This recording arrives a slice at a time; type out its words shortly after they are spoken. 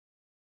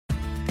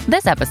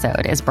This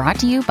episode is brought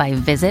to you by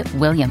Visit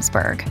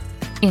Williamsburg.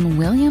 In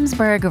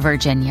Williamsburg,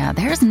 Virginia,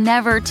 there's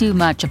never too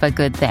much of a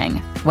good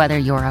thing. Whether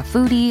you're a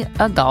foodie,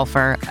 a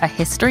golfer, a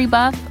history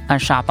buff, a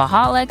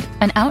shopaholic,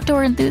 an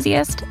outdoor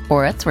enthusiast,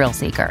 or a thrill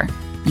seeker,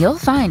 you'll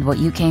find what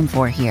you came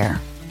for here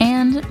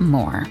and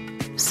more.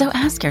 So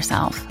ask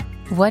yourself,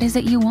 what is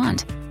it you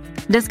want?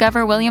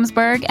 Discover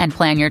Williamsburg and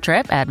plan your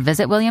trip at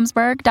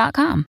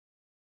visitwilliamsburg.com.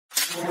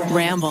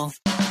 Ramble.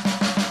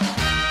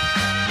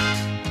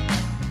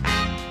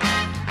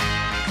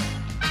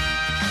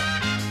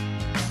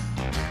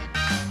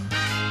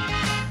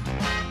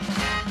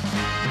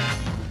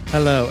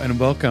 Hello and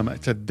welcome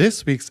to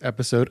this week's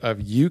episode of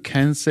You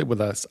Can Sit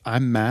With Us.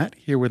 I'm Matt,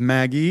 here with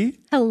Maggie.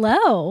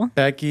 Hello.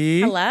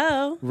 Becky.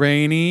 Hello.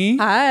 Rainey.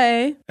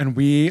 Hi. And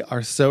we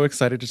are so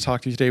excited to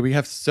talk to you today. We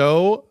have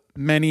so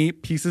many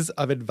pieces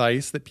of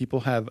advice that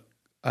people have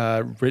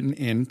written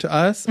in to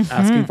us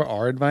asking for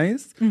our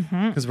advice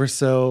because we're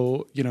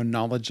so,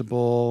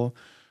 knowledgeable,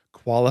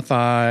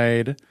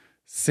 qualified,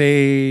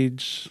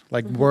 sage,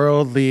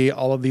 worldly,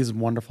 all of these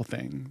wonderful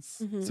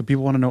things. So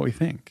people want to know what we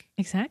think.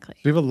 Exactly.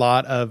 We have a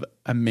lot of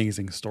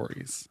amazing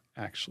stories,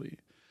 actually.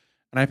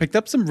 And I picked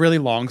up some really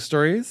long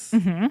stories,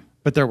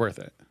 but they're worth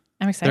it.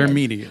 I'm excited. They're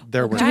meaty.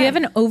 They're worth it. Do we have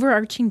an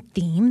overarching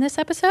theme this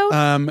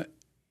episode?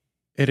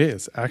 It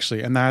is,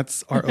 actually. And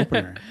that's our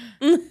opener.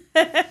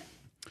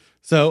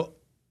 So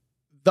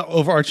the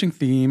overarching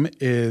theme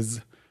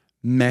is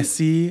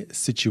messy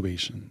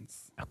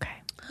situations. Okay.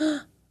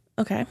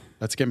 Okay.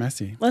 Let's get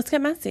messy. Let's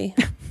get messy.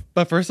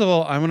 But first of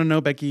all, I want to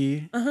know,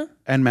 Becky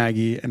and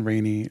Maggie and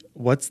Rainey,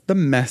 what's the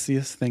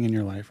messiest thing in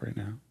your life right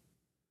now?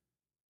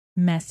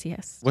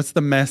 Messiest. What's the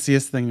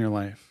messiest thing in your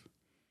life?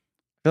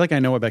 I feel like I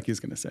know what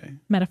Becky's going to say.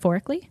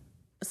 Metaphorically?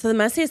 So the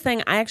messiest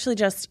thing, I actually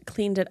just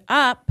cleaned it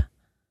up,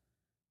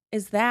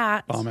 is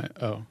that Vomit.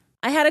 Oh.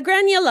 I had a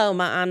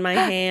granuloma on my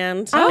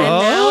hand. Oh. And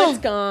now it's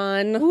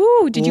gone.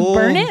 Ooh, did you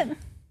burn it?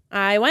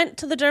 I went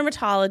to the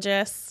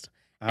dermatologist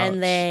Ouch.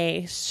 and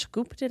they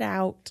scooped it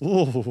out.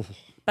 Ooh.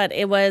 But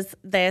it was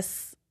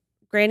this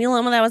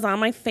granuloma that was on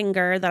my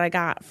finger that I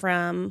got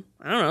from,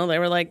 I don't know, they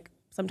were like,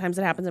 sometimes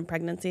it happens in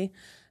pregnancy.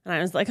 And I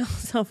was like, oh,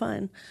 so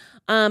fun.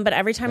 But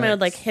every time I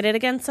would hit it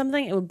against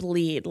something, it would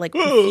bleed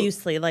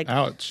profusely,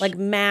 Ouch. like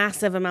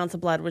massive amounts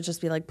of blood would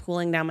just be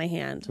pooling down my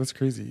hand. That's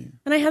crazy.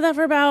 And I had that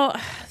for about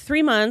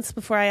 3 months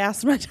before I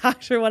asked my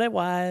doctor what it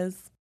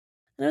was.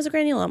 And it was a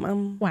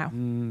granuloma. Wow.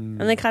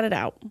 And they cut it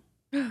out.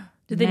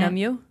 Did they numb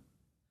you?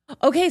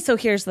 Okay, so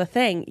here's the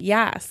thing.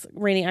 Yes,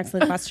 Rainey,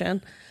 excellent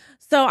question.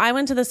 So I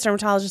went to this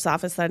dermatologist's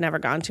office that I'd never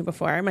gone to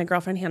before. My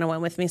girlfriend Hannah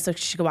went with me so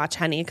she could watch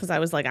Henny because I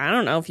was like, I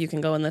don't know if you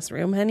can go in this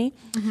room, Henny.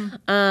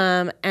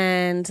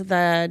 And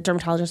the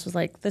dermatologist was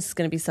like, this is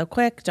going to be so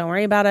quick. Don't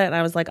worry about it. And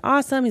I was like,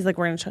 awesome. He's like,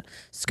 we're going to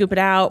scoop it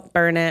out,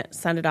 burn it,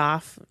 send it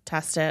off,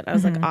 test it. I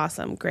was like,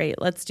 awesome, great,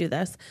 let's do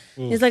this.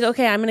 He's like,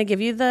 okay, I'm going to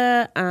give you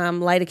the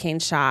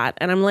lidocaine shot.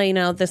 And I'm letting you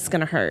know this is going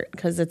to hurt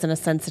because it's in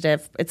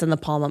the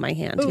palm of my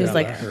hand. He was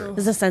like, this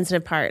is a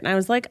sensitive part. And I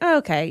was like, oh,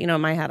 okay.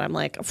 In my head, I'm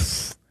like,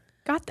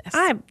 Got this.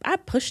 I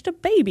pushed a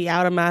baby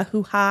out of my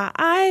hoo-ha.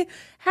 I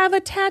have a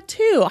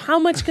tattoo. How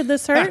much could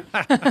this hurt?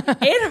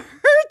 It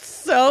hurts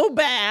so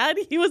bad.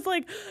 He was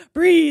like,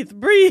 breathe.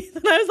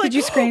 And I was like, did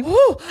you scream?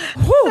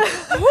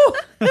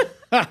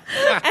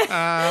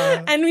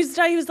 And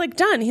he was like,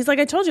 done. He's like,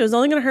 I told you it was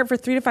only going to hurt for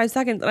 3 to 5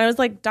 seconds. And I was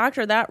like,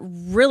 doctor, that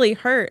really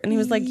hurt. And he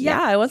was like, yeah,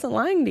 I wasn't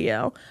lying to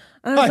you.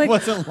 And I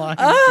wasn't lying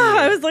to you.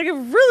 I was like, it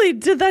really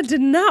did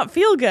not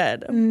feel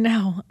good.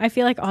 No. I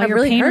feel like all your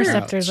really pain hurt.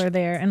 receptors are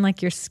there and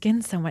your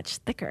skin's so much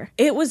thicker.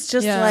 It was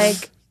just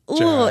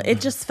it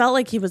just felt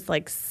like he was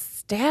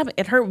stabbing.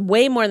 It hurt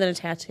way more than a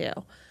tattoo.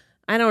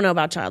 I don't know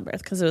about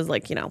childbirth because it was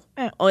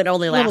it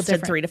only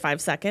lasted 3 to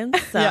 5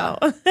 seconds. So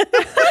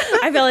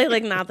I feel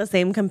like not the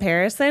same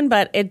comparison,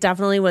 but it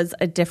definitely was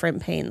a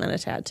different pain than a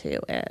tattoo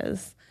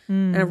is.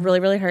 And it really,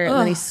 really hurt. And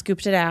then he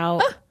scooped it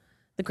out.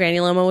 The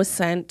granuloma was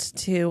sent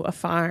to a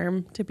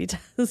farm to be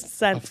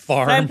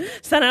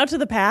sent out to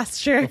the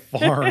pasture. A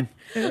farm.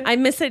 I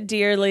miss it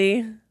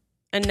dearly.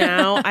 And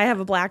now I have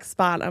a black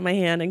spot on my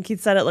hand. And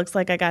Keith said it looks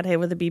like I got hit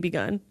with a BB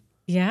gun.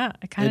 Yeah,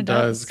 it kind of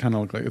does. Kind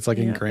of look like it's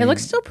ingrained. It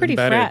looks still pretty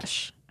embedded.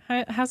 fresh.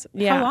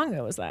 How long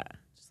ago was that?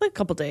 Just a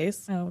couple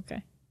days. Oh,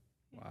 okay.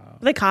 Wow.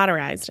 They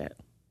cauterized it.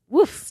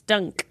 Woof.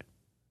 Stunk.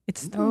 It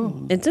didn't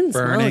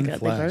smell Burning good.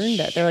 flesh. They burned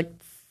it. They're like,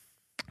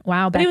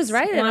 wow, but he was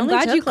right. Well, I'm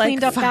glad you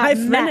cleaned up that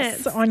 5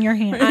 mess on your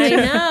hand. I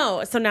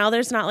know. So now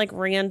there's not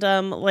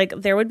random,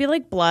 there would be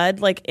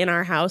blood in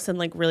our house in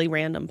really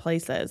random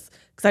places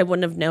because I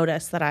wouldn't have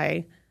noticed that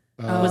I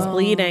was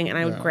bleeding and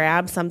I would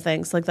grab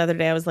something. So the other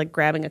day I was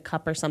grabbing a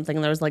cup or something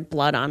and there was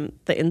blood on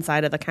the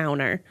inside of the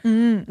counter.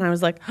 And I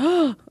was like,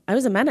 oh, I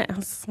was a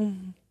menace.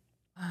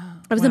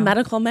 I was a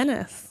medical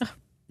menace.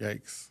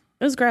 Yikes.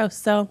 It was gross.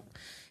 So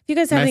if you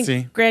guys have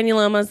any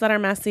granulomas that are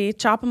messy,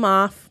 chop them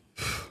off.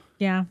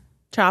 Yeah.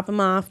 Chop them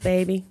off,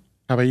 baby.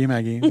 How about you,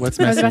 Maggie? What's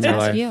I was messy about in to your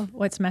ask life? you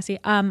what's messy.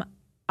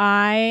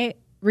 I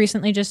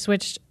recently just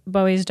switched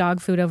Bowie's dog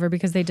food over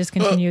because they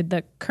discontinued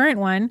the current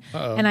one.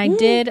 Uh-oh. And I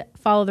did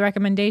follow the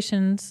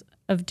recommendations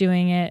of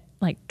doing it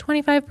like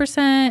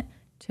 25%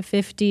 to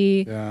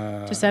 50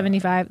 to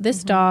 75.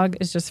 This dog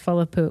is just full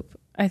of poop.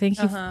 I think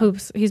he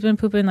poops. He's been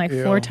pooping like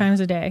 4 times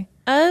a day.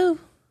 Oh.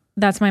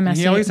 That's my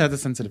message. He always has a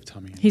sensitive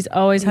tummy. He's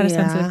always had a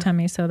sensitive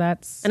tummy, so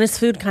that's... And his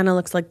food kind of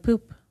looks like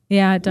poop.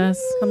 Yeah, it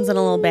does. Comes in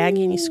a little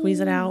baggie and you squeeze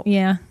it out.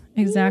 Yeah,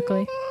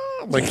 exactly.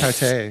 Like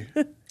pate.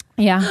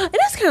 Yeah. It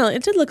is kind of...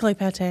 It did look like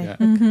pate.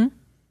 Yeah.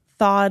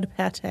 Thawed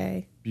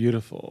pate.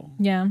 Beautiful.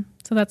 Yeah.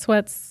 So that's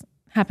what's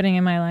happening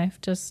in my life.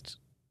 Just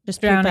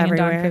Just drowning poop in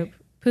dog everywhere. poop.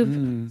 Poop. So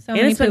And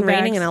many it's been poop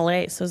raining bags. in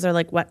LA, so is there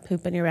like wet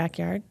poop in your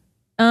backyard?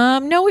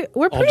 No,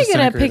 we're pretty good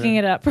at disintegrated. picking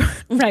it up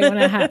right when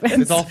it happens.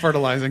 It's all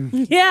fertilizing.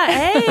 Yeah,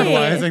 hey.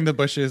 Fertilizing the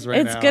bushes right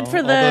It's now. good for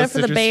All the those for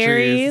the citrus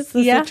berries, trees.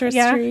 the citrus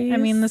trees. I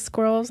mean, the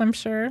squirrels, I'm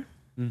sure.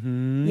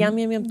 yum, yum,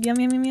 yum. Yum,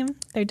 yum, yum, yum.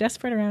 They're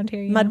desperate around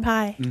here. You Mud know?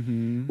 pie.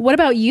 What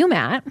about you,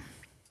 Matt?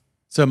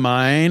 So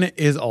mine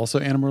is also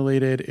animal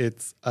related.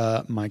 It's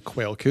my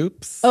quail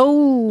coops.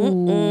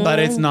 Oh. But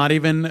it's not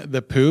even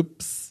the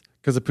poops,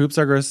 because the poops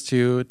are gross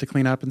too to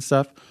clean up and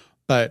stuff.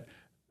 But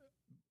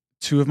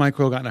 2 of my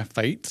quail got in a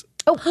fight.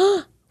 Was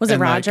it And, like,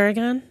 Roger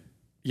again?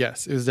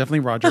 Yes, it was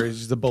definitely Roger. He's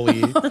just a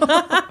bully.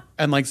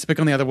 And like spit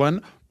on the other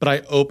one. But I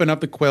opened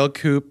up the quail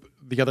coop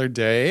the other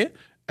day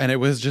and it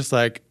was just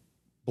like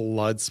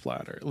blood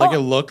splatter. Like it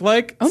looked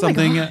like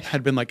something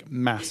had been like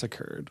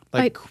massacred.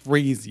 Like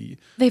crazy.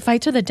 They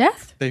fight to the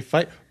death? They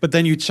fight. But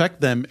then you check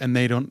them and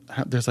they don't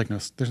have, there's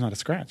not a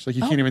scratch. Like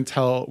you can't even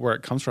tell where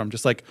it comes from.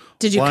 Just like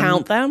Did you one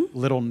count them?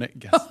 Little nick.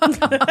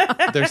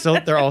 Yes.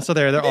 they're also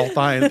there. They're all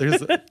fine.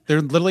 There's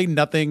literally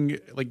nothing,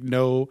 like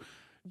no,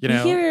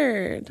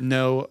 Weird.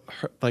 no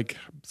like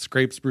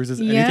scrapes, bruises,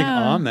 anything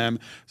Yeah. on them.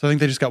 So I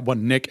think they just got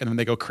one nick and then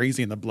they go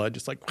crazy and the blood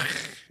just like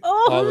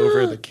all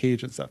over the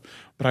cage and stuff.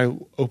 But I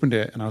opened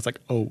it and I was like,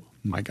 oh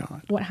my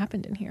God. What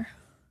happened in here?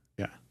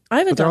 Yeah. I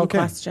have a But they're dumb okay.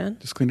 question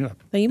Just clean it up.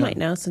 that you Yeah. might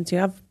know since you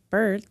have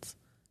birds.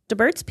 Do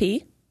birds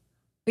pee?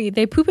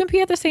 They poop and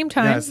pee at the same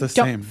time. Yeah, it's the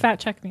Don't same.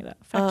 fact check me, though.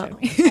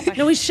 Fact check me.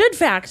 No, we should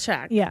fact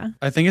check. Yeah.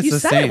 I think it's You the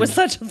said same. it with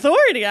such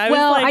authority. I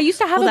Well, was like, I used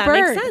to have well, a that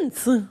bird.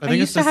 makes sense. I think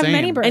used it's to the have same.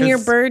 many birds. And your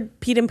It's- bird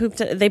peed and pooped.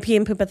 They pee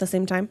and poop at the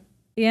same time.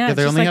 Yeah, it's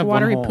they just only like have one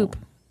watery hole. poop.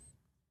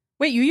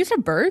 Wait, you used to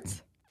have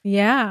birds?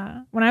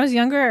 Yeah. When I was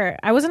younger,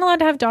 I wasn't allowed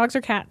to have dogs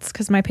or cats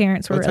because my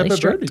parents were What really type of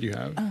strict. bird did you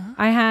have?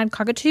 I had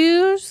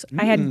cockatoos.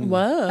 I had Whoa.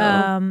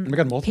 Oh my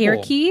God, multiple.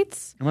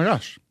 parakeets. Oh my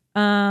gosh.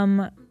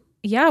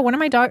 Yeah, one of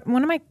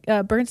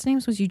my birds'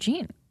 names was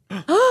Eugene.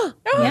 Oh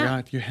my Yeah.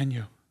 God,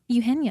 Eugenio.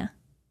 Eugenia.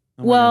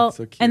 Oh my Well, God,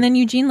 so cute. and then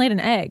Eugene laid an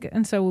egg,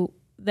 and so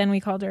then we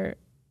called her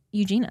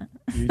Eugenia.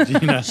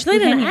 Eugenia. She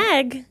laid an Eugenia.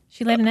 egg.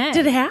 She laid an egg.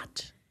 Did it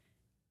hatch?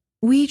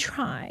 We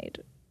tried.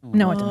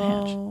 No, it didn't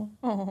hatch.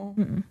 Oh.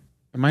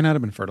 It might not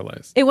have been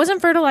fertilized. It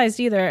wasn't fertilized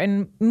either.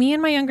 And me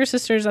and my younger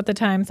sisters at the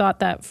time thought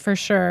that for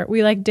sure.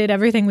 We like did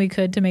everything we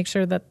could to make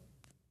sure that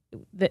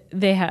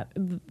they had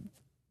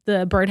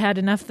the bird had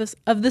enough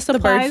of the supplies. The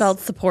bird felt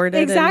supported.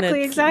 Exactly,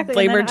 in its exactly.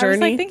 Labor And then journey. I was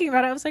like thinking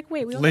about it. I was like,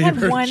 wait, we only Labor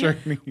had one.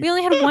 journey. We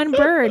only had one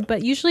bird,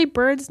 but usually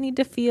birds need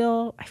to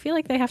feel. I feel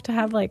like they have to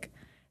have they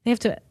have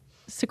to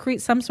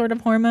secrete some sort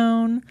of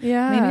hormone.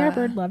 Yeah. Maybe our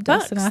bird loved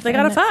us Fucks. enough. They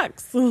got a and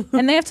fox.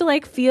 and they have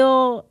to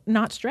feel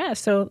not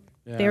stressed. So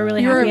they were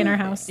really You're happy a- in our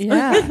house.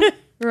 Yeah.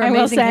 You're I an will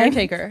amazing say.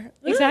 caretaker.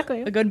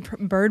 Exactly. A good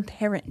bird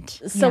parent.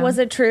 So Yeah. was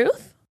it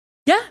truth?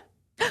 Yeah.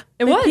 It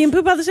They was. pee and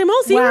poop out the same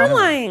hole. See, Wow. you're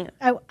lying.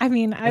 I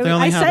mean, they only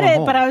I have said one it,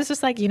 hole. but I was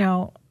just like,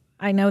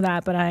 I know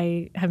that, but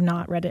I have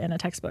not read it in a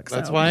textbook.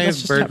 That's so why let's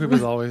just bird have- poop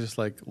is always just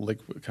like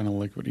liquid, kind of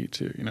liquidy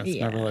too. It's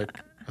never like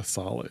a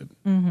solid.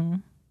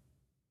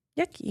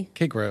 Yucky.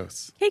 Okay,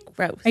 gross. Hey,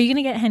 gross. Are you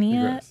gonna get Henny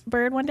a Gross.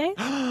 bird one day?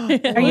 Are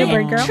you a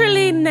bird girl?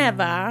 Literally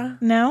never.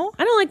 No.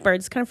 I don't like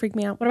birds. Kind of freak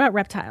me out. What about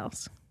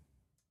reptiles?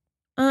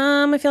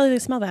 I feel like they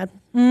smell bad.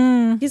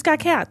 He's got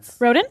cats.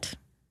 Rodent?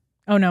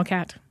 Oh no,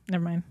 cat.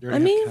 Never mind. You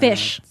already I mean, have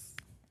Fish.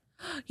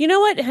 cats. You know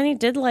what? Henny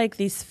did like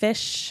these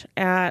fish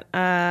at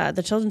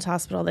the children's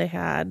hospital. They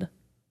had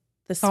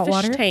this Salt fish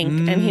water?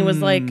 tank, and he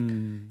was like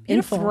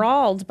Beautiful.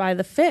 enthralled by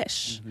the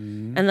fish.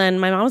 And then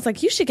my mom was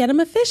like, "You should get him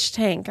a fish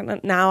tank." And then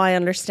now I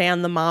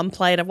understand the mom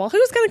plight of, well,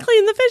 who's going to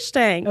clean the fish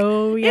tank?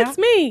 Oh, yeah? It's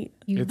me.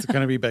 It's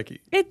gonna be Becky.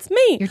 It's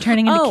me. You're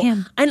turning into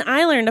Kim. And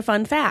I learned a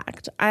fun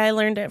fact. I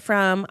learned it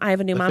from, I have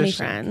a new mommy fish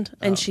tank. friend,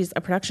 and she's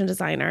a production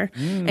designer.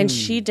 And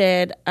she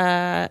did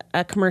a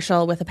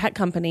commercial with a pet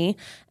company.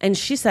 And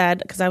she said,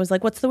 because I was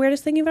like, what's the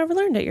weirdest thing you've ever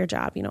learned at your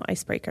job?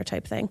 Icebreaker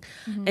type thing.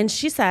 And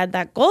she said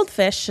that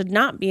goldfish should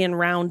not be in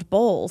round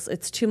bowls.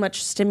 It's too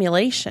much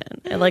stimulation.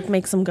 It like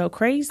makes them go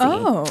crazy.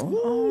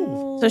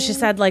 Oh. So she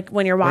said, like,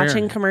 when you're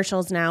watching Weird.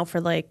 commercials now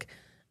for like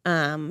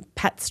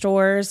pet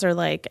stores or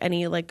like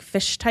any like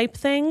fish type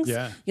things,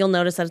 Yeah. you'll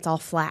notice that it's all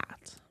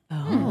flat.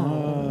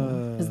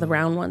 Because the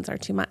round ones are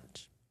too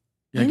much.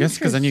 Yeah, I guess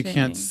because then you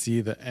Interesting. can't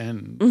see the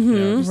end. Mm-hmm.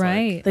 Just like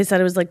Right. They said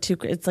it was like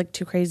it's like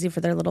too crazy for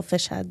their little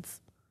fish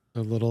heads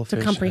the little to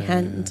fish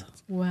comprehend. heads.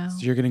 Wow. So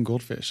you're getting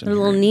goldfish. I'm Their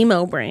little hearing.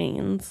 Nemo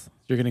brains.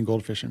 You're getting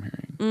goldfish. I'm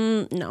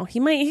hearing. No, he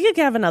could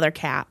have another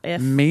cat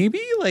if Maybe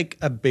like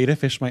a beta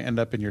fish might end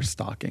up in your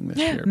stocking this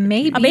year.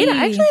 Maybe. a beta.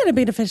 I actually had a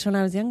beta fish when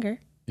I was younger.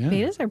 Yeah.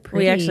 Betas are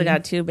pretty. We actually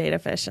got 2 beta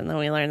fish, and then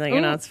we learned that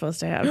you're not supposed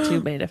to have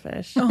 2 beta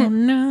fish. Oh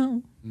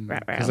no.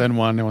 Because then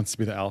one wants to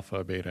be the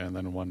alpha beta, and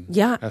then one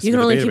Yeah, has to you be can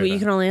the only beta keep it. beta. You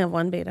can only have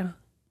 1 beta.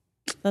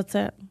 That's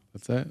it.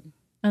 That's it.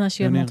 Unless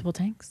you have Yeah. multiple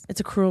tanks. It's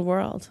a cruel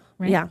world.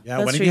 Right. Yeah. Yeah,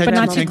 that's what if true. you had But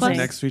two not too tanks close.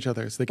 next to each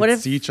other so they What could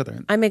if- see each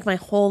other? I make my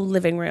whole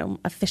living room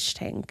a fish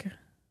tank.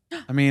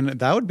 I mean,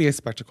 that would be a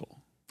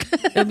spectacle.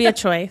 It would be a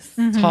choice.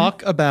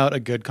 Talk about a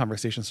good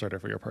conversation starter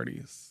for your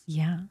parties.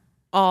 Yeah.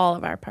 All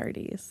of our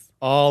parties.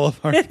 All of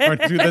our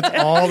parties. Dude, that's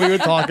all we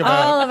would talk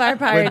about. All of our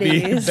would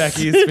be parties.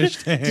 Becky's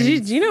fish tank.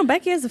 Do you know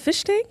Becky has a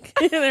fish tank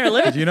in her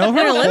living? Do you know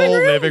her whole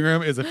living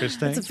room is a fish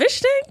tank? It's a fish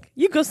tank.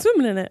 You go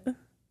swimming in it.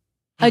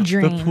 A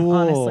dream. pool.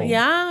 Honestly.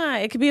 Yeah,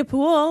 it could be a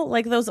pool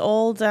like those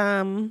old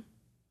The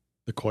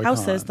koi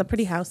houses, pond. the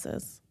pretty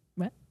houses.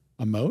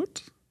 A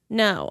moat?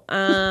 No,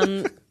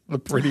 The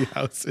pretty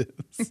houses.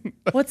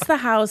 what's the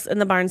house in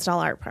the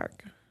Barnstall Art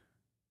Park?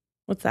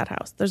 What's that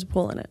house? There's a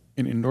pool in it.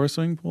 An indoor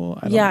swimming pool?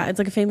 I don't Yeah, know. it's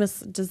like a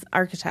famous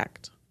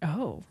architect.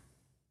 Oh.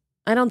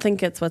 I don't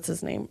think it's what's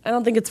his name. I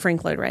don't think it's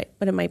Frank Lloyd Wright,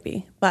 but it might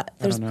be. But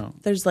I there's don't know.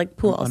 there's like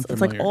pools. It's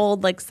like unfamiliar.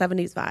 old like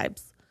 70s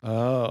vibes.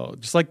 Oh,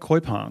 just like koi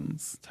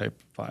ponds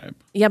type vibe.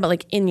 Yeah, but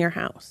like in your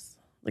house.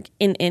 Like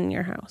in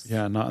your house.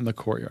 Yeah, not in the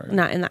courtyard.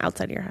 Not in the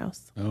outside of your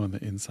house. Oh, in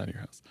the inside of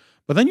your house.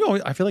 But then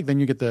I feel like then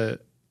you get the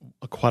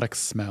aquatic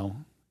smell,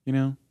 you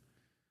know?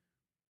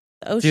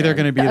 The ocean. It's either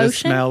going to be The the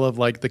ocean? smell of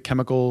like the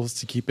chemicals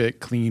to keep it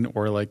clean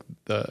or like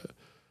the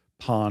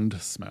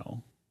pond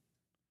smell.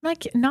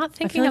 Like not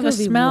thinking like of it a would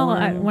be smell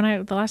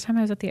warm. the last time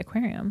I was at the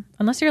aquarium.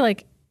 Unless you're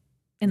like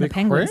in the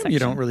penguin aquarium, section. you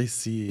don't really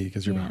see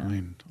because you're Yeah.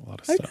 behind a lot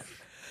of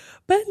stuff.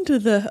 Been to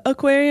the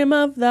aquarium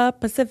of the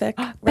Pacific.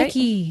 Right?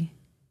 Becky.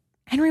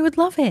 Henry would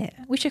love it.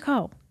 We should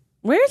go.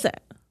 Where is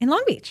it? In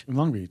Long Beach. In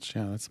Long Beach,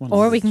 yeah, that's one.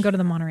 Or of we the- can go to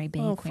the Monterey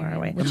Bay Oh, Aquarium. far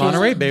away. The which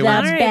Monterey is Bay the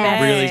one's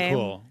best. really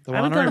cool. The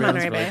I would go to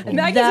Monterey Monterey one's Bay.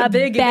 really cool. The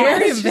big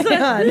best.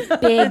 aquarium fan.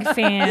 Big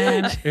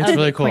fan. It's of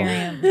really cool.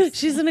 aquariums.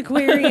 She's an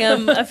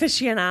aquarium I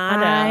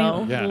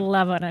aficionado. Yeah.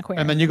 love an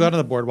aquarium. And then you go to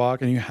the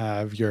boardwalk and you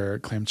have your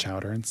clam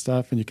chowder and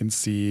stuff, and you can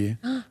see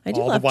I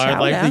do all love the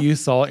wildlife chowder. that you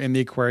saw in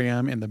the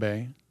aquarium in the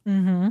bay.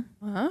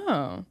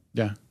 Oh.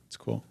 Yeah, it's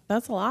cool.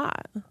 That's a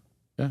lot.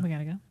 we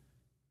gotta go.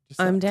 Just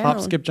I'm hop,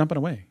 down. skip, jumping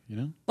away. You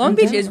know, Long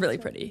Beach down. is really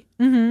pretty.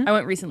 Mm-hmm. I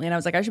went recently and I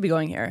was like, I should be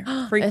going here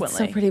frequently. It's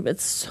so pretty, but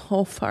it's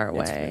so far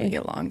It's away. really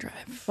a long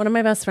drive. One of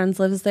my best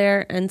friends lives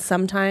there, and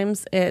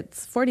sometimes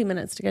it's 40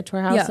 minutes to get to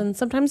her house, Yeah. and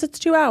sometimes it's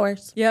 2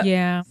 hours. Yeah.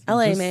 Yeah.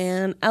 LA, Just-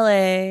 man.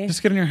 LA.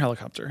 just get in your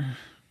helicopter.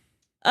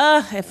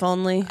 If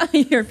only.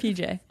 You're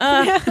PJ.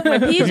 My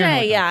PJ,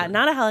 helicopter. yeah,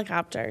 not a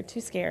helicopter.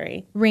 Too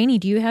scary. Rainey,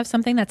 do you have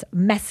something that's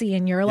messy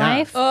in your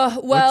life? What's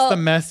Well, the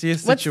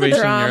messiest What's the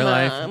situation in your drama?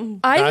 life?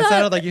 I That thought-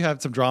 sounded like you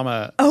have some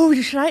drama. oh,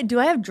 should I? Do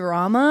I have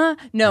drama?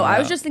 No, I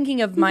was Yeah. just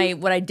thinking of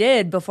what I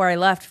did before I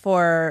left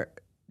for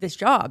this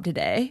job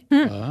today.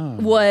 Oh.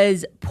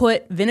 Was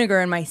put vinegar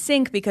in my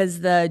sink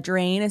because the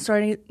drain is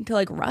starting to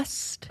like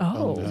rust.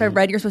 Oh. So I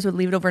read you're supposed to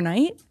leave it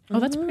overnight, Oh,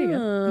 that's pretty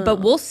good.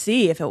 but we'll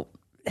see if it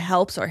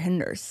helps or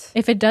hinders.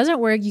 If it doesn't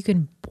work, you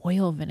can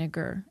boil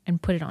vinegar and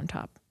put it on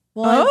top.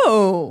 Well,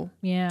 Oh,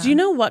 Yeah. do you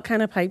know what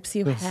kind of pipes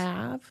you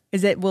have?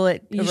 will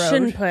it You erode?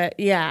 shouldn't put,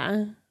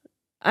 yeah.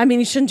 I mean,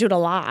 you shouldn't do it a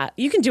lot.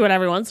 You can do it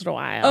every once in a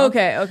while.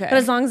 Okay. But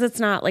as long as it's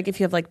not like if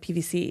you have like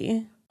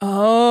PVC.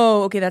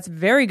 Oh, okay, that's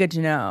very good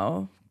to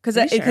know because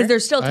Are you sure?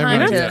 there's still I have time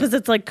no to. idea. Because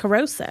it's like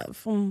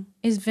corrosive.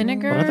 Is But I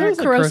vinegar thought it was,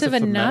 like, corrosive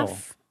corrosive to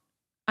enough?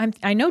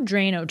 I know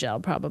Drano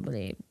gel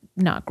probably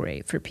not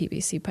great for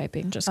PVC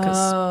piping just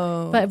because.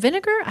 Oh, But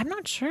vinegar, I'm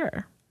not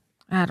sure.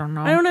 I don't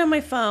know. I don't have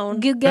my phone.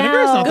 Google. Vinegar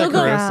is not that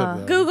Google.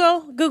 corrosive.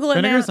 Though. Google it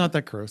Vinegar now. is not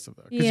that corrosive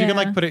though, because you can Yeah.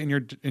 like put it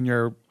in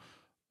your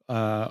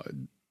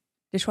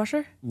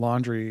dishwasher.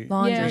 laundry,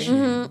 Laundry. machine,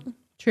 Mhm.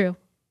 True.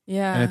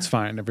 Yeah, and it's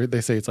fine.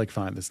 They say it's like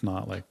fine. It's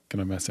not like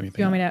gonna mess anything.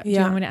 Do you want me up. to? Do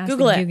you want me to ask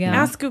Google the it. Google?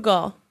 Ask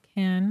Google.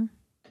 Can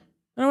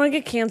I don't want to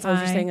get canceled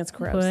for I saying it's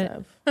put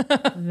corrosive.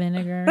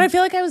 vinegar? But I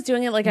feel like I was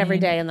doing it like every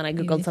in day, and then I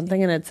Googled PVC?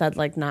 something and it said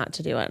like not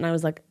to do it. And I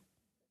was like,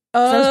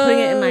 so I was putting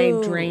it in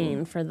my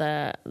drain for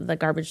the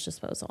garbage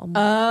disposal.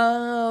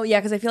 Oh, yeah,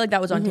 because I feel like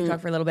that was on TikTok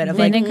for a little bit. Of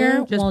Vinegar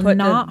like, just will put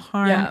not the,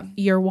 harm yeah.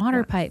 your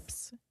water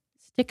pipes.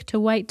 Stick to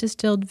white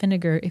distilled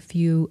vinegar if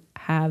you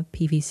have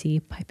PVC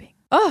piping.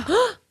 Oh,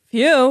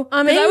 phew. 'Cause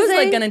I was like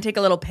Amazing. gonna take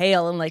a little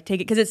pail and like take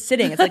it because it's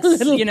sitting. It's like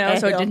Little you know,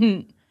 so it pail.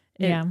 didn't.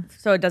 Yeah.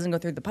 So it doesn't go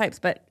through the pipes,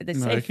 but it's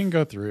No, safe. it can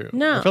go through.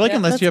 No, I feel like yeah,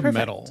 unless that's you have perfect.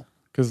 metal,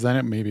 because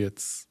then maybe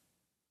it's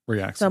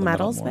reacts. So with the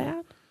metal metal's more. bad.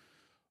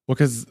 Well,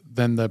 because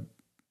then the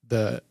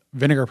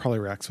vinegar probably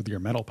reacts with your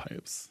metal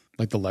pipes,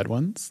 like the lead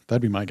ones.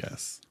 That'd be my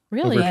guess.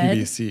 Really? Over Lead?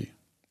 PVC.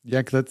 Yeah,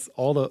 because that's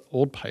all the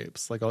old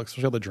pipes, like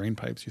especially all the drain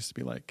pipes used to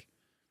be like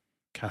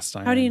cast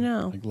iron. How do you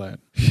know? Like lead.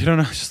 You don't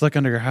know. Just look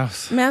under your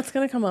house. Matt's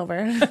gonna come over.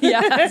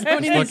 yeah,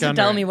 somebody look needs to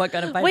under tell it. me what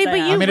kind of pipes. Wait, I but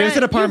have. you I mean, it's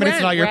an rent- apartment. you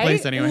It's not your rent,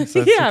 place right? anyway. So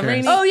Yeah, who cares?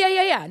 Rainy. Oh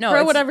yeah. No, Throw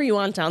it's- whatever you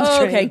want down the Oh,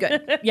 drain. okay,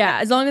 good. Yeah,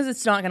 as long as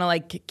it's not gonna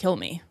like kill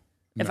me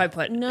if I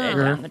put No. it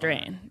down the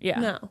drain. Yeah.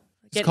 No.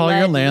 Just Get call lead,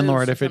 your loose,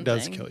 landlord or if it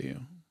does something. kill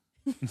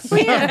you.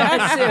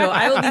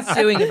 I will be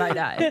suing if I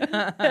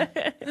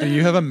die. Do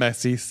you have a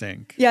messy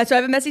sink? Yeah, so I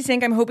have a messy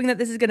sink. I'm hoping that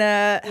this is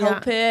gonna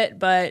help it,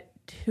 but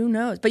who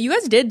knows? But you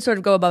guys did sort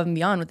of go above and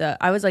beyond with the.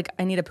 I was like,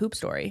 I need a poop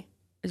story.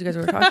 As you guys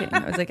were talking,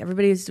 I was like,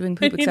 everybody's doing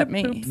poop except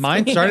me.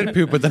 Mine started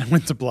poop, but then it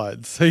went to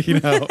blood. So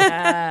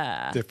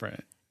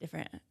different.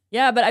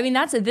 Yeah, but I mean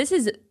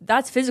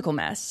that's physical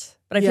mess.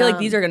 But I feel like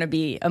these are going to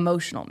be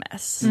emotional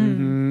mess.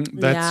 Mm-hmm.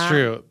 That's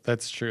true.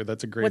 That's true.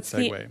 That's a great What's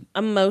segue. the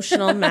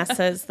emotional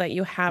messes that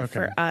you have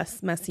for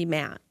us, Messy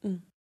Matt?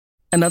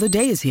 Another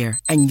day is here,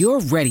 and you're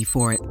ready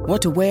for it.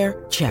 What to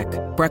wear? Check.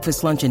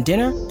 Breakfast, lunch, and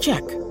dinner?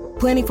 Check.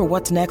 Planning for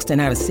what's next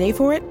and how to save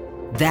for it?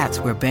 That's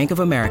where Bank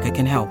of America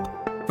can help.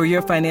 For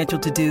your financial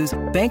to-dos,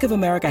 Bank of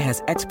America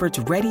has experts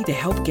ready to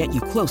help get you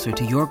closer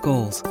to your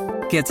goals.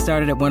 Get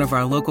started at one of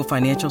our local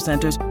financial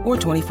centers or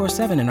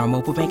 24/7 in our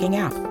mobile banking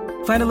app.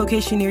 Find a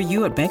location near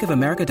you at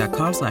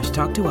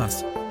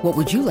bankofamerica.com/talktous. What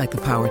would you like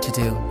the power to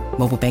do?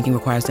 Mobile banking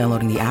requires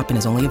downloading the app and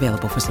is only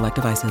available for select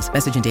devices.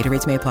 Message and data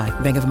rates may apply.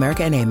 Bank of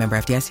America N.A., member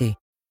FDIC.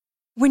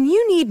 When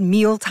you need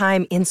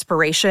mealtime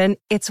inspiration,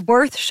 it's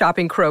worth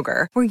shopping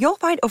Kroger, where you'll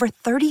find over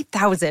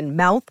 30,000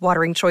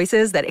 mouth-watering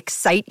choices that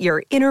excite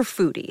your inner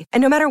foodie.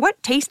 And no matter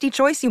what tasty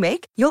choice you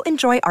make, you'll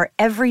enjoy our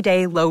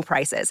everyday low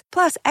prices,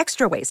 plus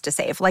extra ways to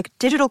save, like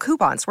digital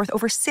coupons worth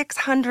over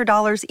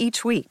 $600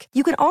 each week.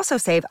 You can also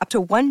save up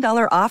to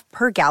 $1 off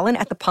per gallon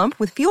at the pump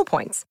with fuel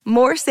points.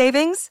 More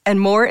savings and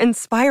more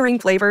inspiring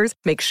flavors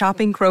make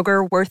shopping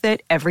Kroger worth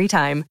it every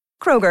time.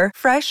 Kroger,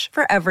 fresh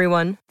for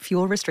everyone.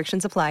 Fuel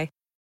restrictions apply.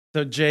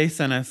 So Jay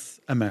sent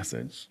us a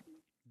message.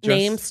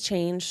 Names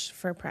changed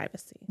for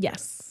privacy.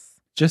 Yes.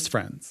 Just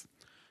friends.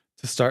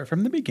 To start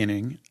from the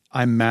beginning,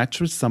 I matched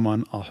with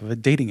someone off of a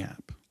dating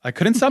app. I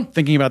couldn't stop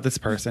thinking about this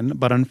person,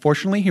 but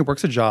unfortunately he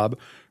works a job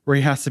where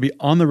he has to be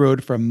on the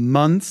road for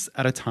months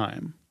at a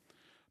time.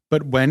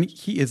 But when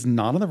he is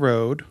not on the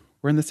road,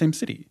 we're in the same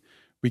city.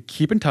 We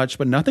keep in touch,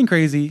 but nothing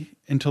crazy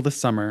until the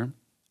summer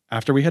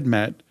after we had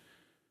met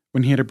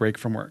when he had a break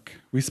from work.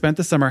 We spent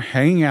the summer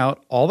hanging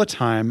out all the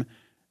time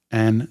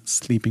and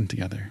sleeping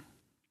together.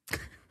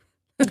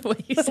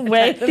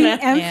 The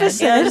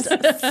emphasis.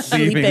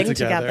 Sleeping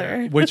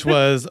together. Which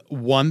was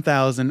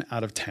 1,000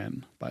 out of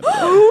 10, by the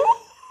way.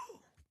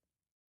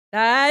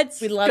 That's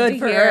We love good to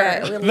for hear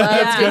her. it. We love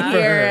That's to good for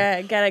hear her.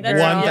 it. Get it, girl.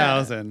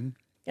 1,000.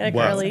 Get it,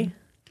 Wow. girly.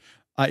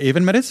 I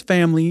even met his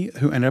family,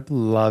 who ended up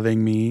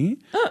loving me.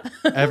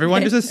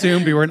 Everyone just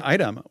assumed we were an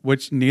item,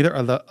 which neither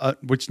of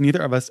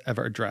us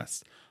ever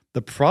addressed.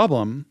 The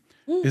problem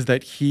is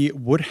that he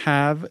would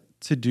have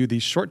to do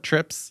these short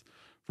trips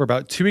for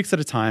about 2 weeks at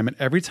a time, and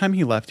every time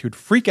he left, he would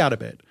freak out a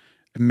bit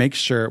and make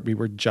sure we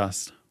were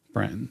just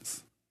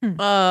friends.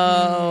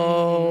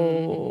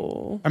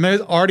 Oh. I mean,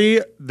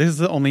 this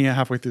is only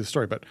halfway through the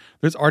story, but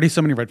there's already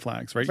so many red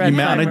flags, right? You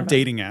met on a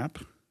dating app.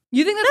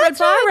 You think That's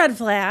not a red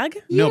flag.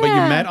 No, but you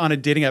met on a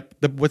dating app.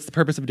 What's the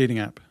purpose of a dating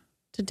app?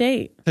 To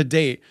date. To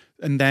date.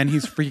 And then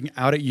he's freaking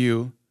out at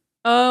you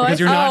Oh, because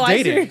you're not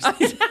dating.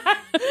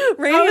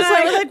 Rainy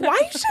I was like, why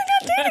are you showing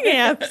up dating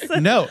apps?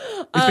 No,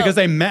 it's because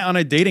they met on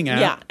a dating app.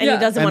 Yeah, and he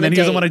doesn't And want to then date. he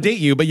doesn't want to date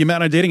you, but you met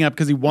on a dating app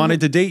because he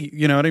wanted to date.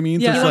 You know what I mean?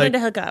 Yeah. So He it's wanted like, to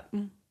hook up.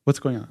 what's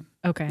going on?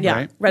 Okay. Yeah,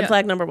 Right? red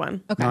flag number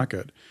one. Not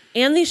good.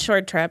 And these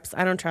short trips,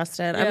 I don't trust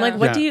it. I'm Yeah. like,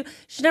 what Yeah. do you?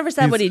 She never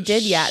said what he These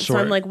did yet, so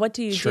I'm short like, what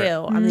do you trip.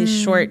 do on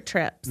these short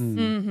trips?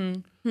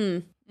 He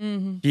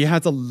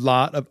has a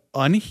lot of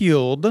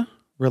unhealed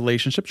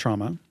relationship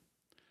trauma,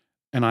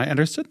 and I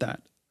understood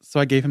that. So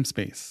I gave him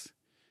space.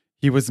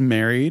 He was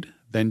married,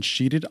 then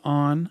cheated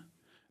on,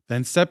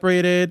 then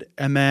separated,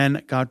 and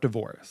then got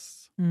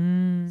divorced.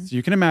 So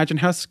you can imagine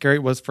how scary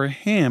it was for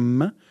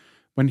him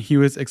when he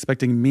was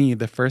expecting me,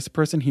 the first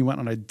person he went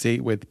on a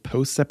date with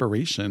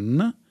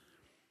post-separation,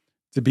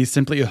 to be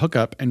simply a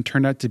hookup, and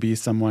turned out to be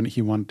someone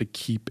he wanted to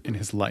keep in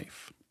his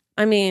life.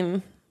 I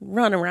mean,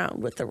 run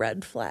around with the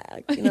red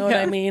flag. You know what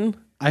I mean?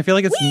 I feel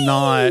like it's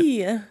not...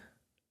 Yeah.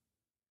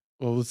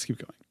 Well, let's keep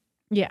going.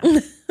 Yeah.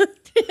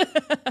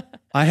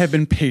 I have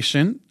been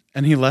patient,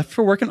 and he left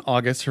for work in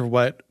August for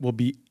what will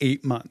be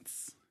 8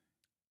 months.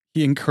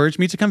 He encouraged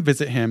me to come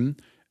visit him,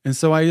 and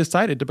so I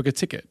decided to book a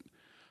ticket.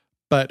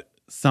 But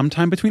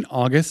sometime between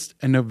August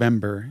and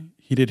November,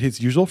 he did his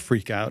usual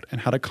freak out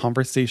and had a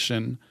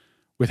conversation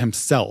with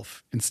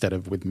himself instead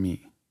of with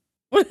me.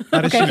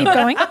 How does she know Keep that?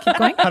 going. Keep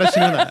going. How does she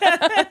know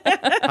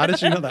that? How does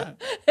she know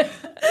that?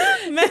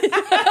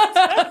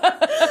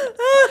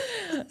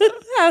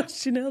 How did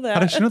she know that? How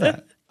does she know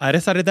that? I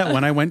decided that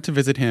when I went to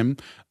visit him,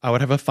 I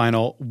would have a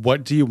final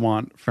 "What do you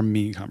want from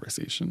me?"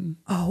 conversation.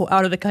 Oh,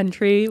 out of the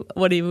country.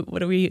 What do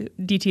we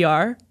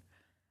DTR?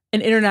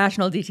 An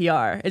international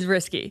DTR is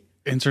risky.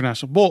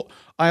 International. Well,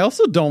 I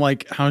also don't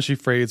like how she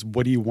phrased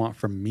 "What do you want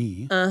from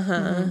me?"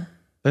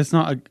 That's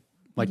not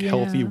a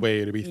healthy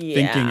way to be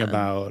thinking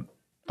about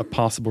a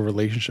possible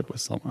relationship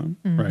with someone,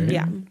 right?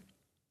 Yeah.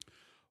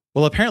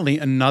 Well, apparently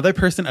another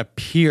person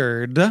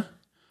appeared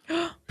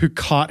who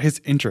caught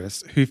his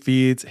interest, who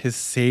feeds his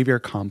savior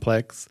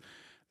complex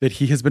that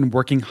he has been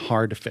working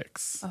hard to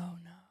fix. Oh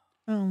no.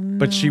 Oh, no.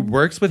 But she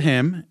works with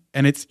him,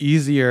 and it's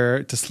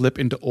easier to slip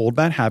into old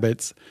bad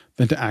habits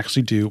than to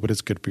actually do what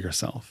is good for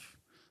yourself.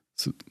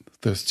 So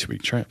those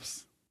 2-week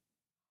trips.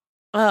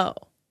 Oh,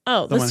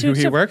 The those one 2 who week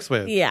he trips. works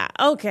with. Yeah.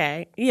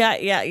 Okay.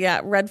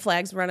 Yeah. Red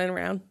flags running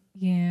around.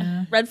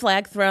 Yeah. Red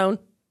flag thrown.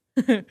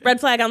 Red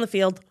flag on the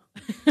field.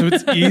 So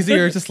it's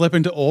easier to slip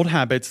into old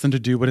habits than to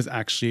do what is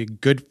actually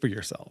good for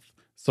yourself.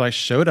 So I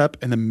showed up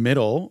in the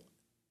middle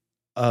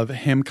of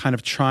him kind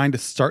of trying to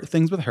start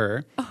things with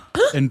her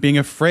and being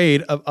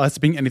afraid of us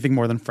being anything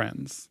more than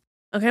friends.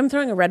 Okay, I'm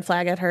throwing a red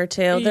flag at her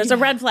too. There's a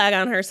red flag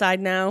on her side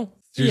now.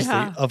 Seriously.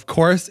 Of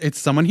course, it's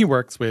someone he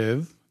works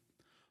with,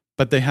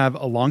 but they have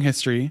a long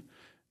history.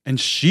 And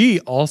she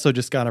also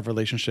just got out of a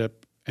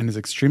relationship and is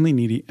extremely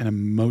needy and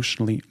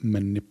emotionally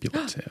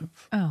manipulative.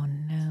 Oh,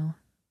 no.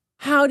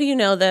 How do you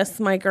know this,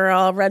 my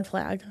girl? Red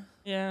flag.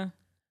 Yeah.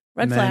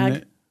 Red And flag.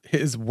 then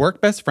his work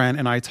best friend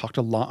and I talked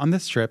a lot on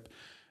this trip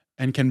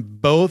and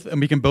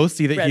we can both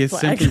see that Red he is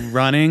flag. simply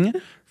running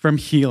from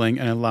healing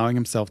and allowing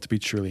himself to be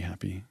truly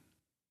happy.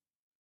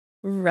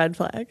 Red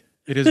flag.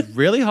 It is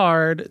really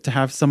hard to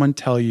have someone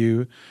tell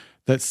you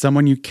that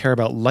someone you care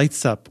about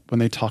lights up when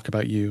they talk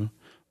about you,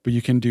 but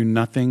you can do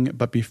nothing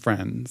but be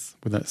friends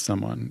with that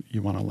someone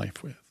you want a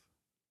life with.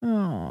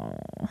 Oh.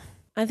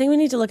 I think we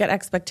need to look at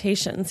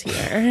expectations here.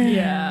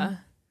 Yeah.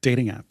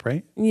 Dating app,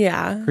 right?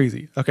 Yeah.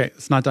 Crazy. Okay,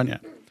 it's not done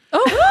yet.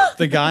 Oh,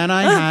 The guy and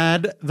I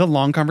had the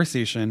long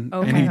conversation,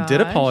 Oh and my he did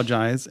gosh.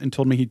 apologize and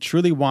told me he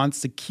truly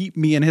wants to keep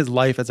me in his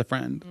life as a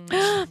friend.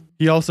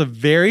 He also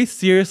very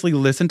seriously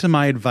listened to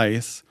my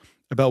advice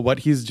about what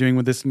he's doing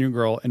with this new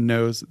girl and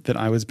knows that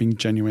I was being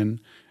genuine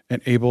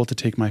and able to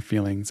take my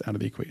feelings out of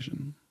the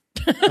equation.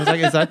 I was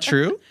like, is that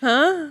true?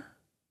 Huh?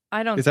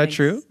 I don't. Is that think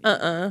true?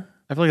 Uh-uh.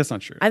 I feel like that's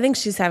not true. I think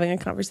she's having a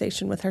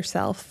conversation with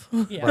herself.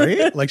 Yeah.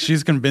 Right? Like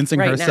she's convincing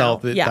Right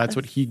herself now, that yeah. that's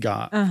what he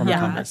got from the Yeah.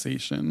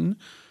 conversation.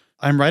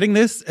 I'm writing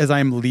this as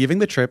I'm leaving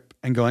the trip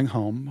and going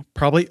home,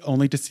 probably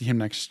only to see him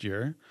next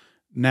year.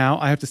 Now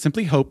I have to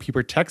simply hope he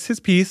protects his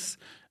peace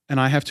and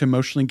I have to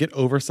emotionally get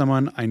over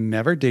someone I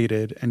never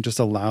dated and just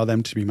allow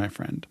them to be my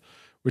friend,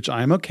 which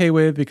I'm okay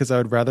with because I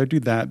would rather do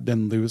that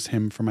than lose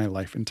him from my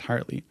life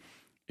entirely.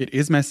 It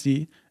is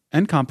messy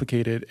and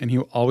complicated and he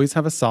will always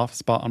have a soft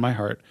spot on my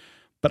heart,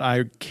 but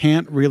I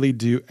can't really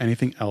do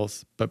anything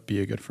else but be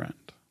a good friend.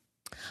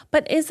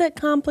 But is it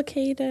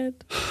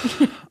complicated?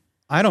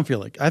 I don't feel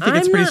like. I think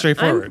it's pretty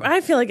straightforward.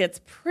 I feel like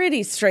it's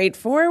pretty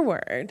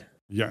straightforward.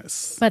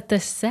 Yes. But the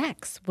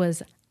sex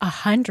was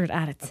 100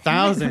 out of 10.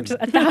 1,000.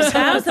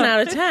 1,000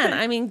 out of 10.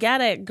 I mean,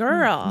 get it,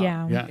 girl.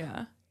 Yeah. Yeah.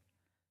 Yeah.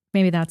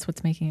 Maybe that's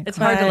what's making it It's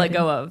hard to let complicated.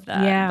 go of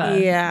that. Yeah.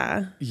 but-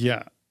 Yeah.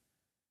 Yeah.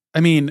 I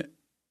mean,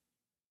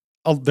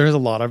 there's a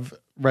lot of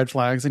red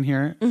flags in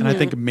here. And I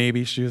think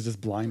maybe she was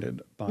just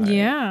blinded by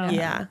Yeah.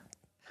 Yeah.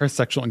 her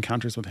sexual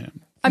encounters with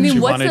him. I mean, she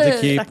what's wanted to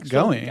the keep sexual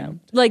going. encounter?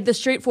 Like the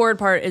straightforward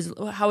part is,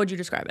 how would you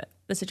describe it?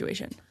 The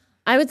situation.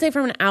 I would say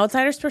from an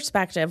outsider's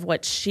perspective,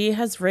 what she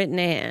has written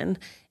in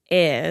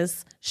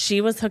is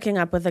she was hooking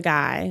up with a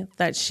guy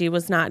that she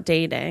was not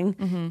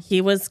dating. He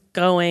was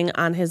going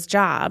on his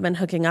job and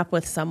hooking up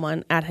with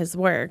someone at his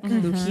work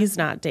who he's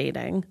not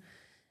dating.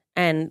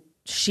 And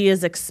she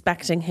is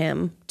expecting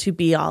him to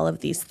be all of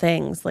these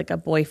things, like a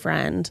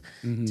boyfriend,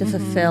 to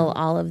fulfill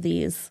all of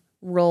these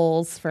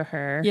roles for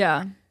her.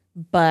 Yeah.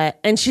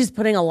 And she's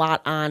putting a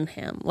lot on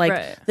him. Like,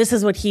 Right. this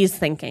is what he's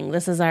thinking.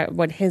 This is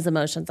what his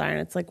emotions are. And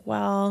it's like,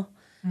 well,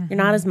 you're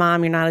not his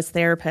mom, you're not his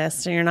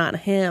therapist, and you're not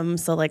him.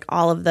 So, like,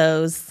 all of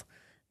those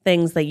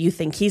things that you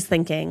think he's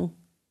thinking,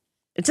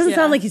 it doesn't Yeah.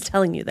 sound like he's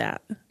telling you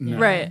that. No.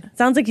 Right. It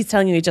sounds like he's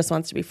telling you he just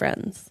wants to be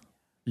friends,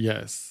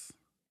 Yes.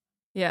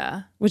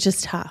 Yeah. which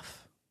is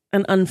tough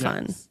and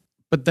unfun. Yes.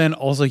 But then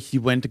also she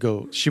went to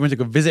go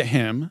visit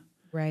him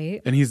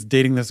Right. and he's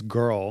dating this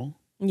girl.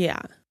 Yeah.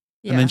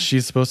 Yeah. And then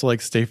she's supposed to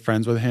like stay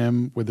friends with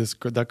him with this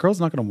girl. That girl's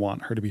not going to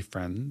want her to be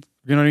friends.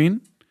 You know what I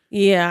mean?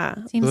 Yeah.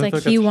 Seems So I like feel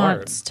like he that's hard.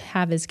 wants to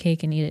have his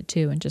cake and eat it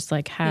too, and just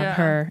like have Yeah.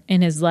 her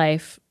in his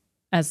life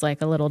as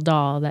like a little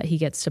doll that he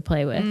gets to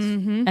play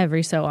with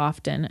every so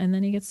often, and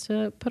then he gets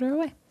to put her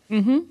away.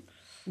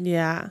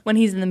 Yeah. when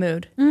he's in the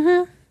mood.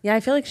 Yeah. I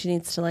feel like she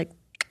needs to, like,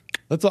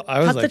 That's what I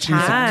was cut like. the She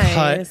needs to cut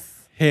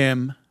ties.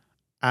 him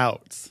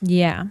out.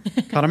 Yeah.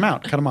 Cut him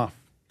out. Cut him off.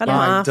 Cut him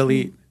Line, off.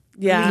 delete.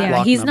 Yeah. Yeah.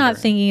 Block He's number. not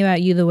thinking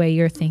about you the way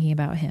you're thinking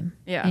about him.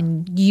 Yeah.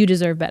 And you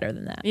deserve better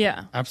than that.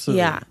 Yeah. Absolutely.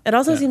 Yeah. It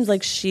also Yes. seems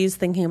like she's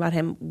thinking about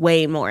him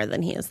way more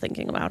than he is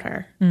thinking about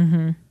her.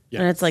 Yes.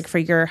 And it's like, for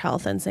your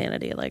health and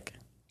sanity, like,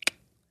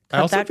 I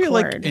also that feel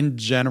like cord. in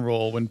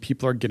general, when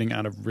people are getting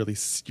out of really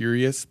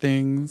serious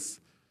things,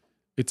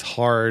 it's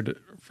hard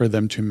for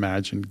them to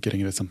imagine getting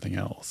into something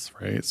else,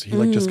 right? So he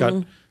like just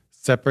got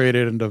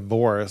separated and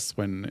divorced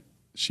when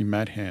she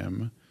met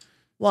him.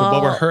 well, so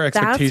what were her that's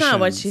not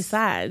what expectations? she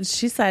said.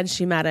 She said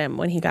she met him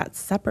when he got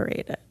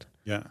separated.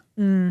 Yeah.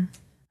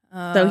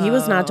 So he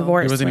was not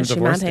divorced He wasn't when even she met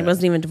divorced him. He yet.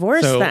 wasn't even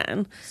divorced So,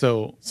 then.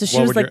 so So she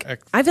what was would like, your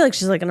I feel like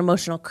she's like an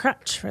emotional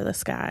crutch for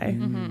this guy.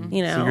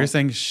 You know, So you're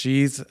saying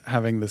she's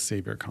having the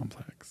savior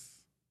complex.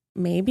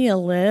 maybe a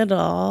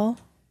little.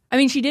 I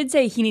mean, she did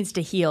say he needs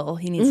to heal.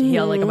 He needs to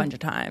heal like a bunch of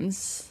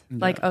times. Yeah.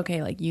 Like,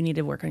 okay, like you need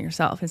to work on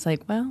yourself. It's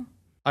like, well,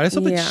 I just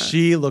hope that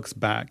she looks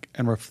back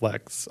and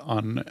reflects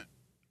on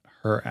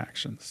her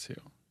actions too.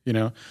 You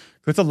know,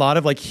 it's a lot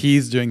of like,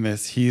 he's doing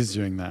this, he's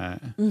doing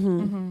that.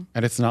 And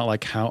it's not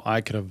like how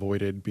I could have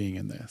avoided being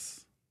in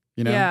this,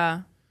 you know?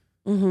 yeah.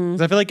 'Cause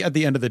I feel like at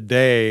the end of the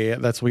day,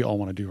 that's what we all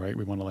want to do, right?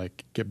 We want to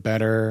like get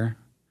better,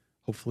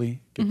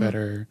 hopefully get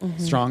better,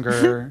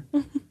 stronger,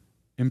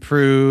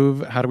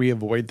 improve. How do we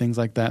avoid things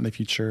like that in the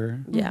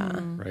future? Yeah.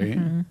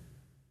 Right?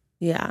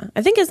 Yeah.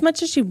 I think as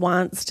much as she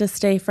wants to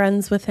stay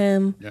friends with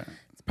him, Yeah.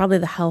 it's probably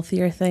the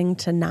healthier thing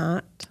to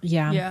not.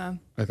 Yeah. Yeah.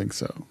 I think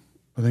so.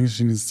 I think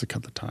she needs to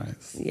cut the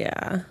ties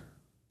Yeah.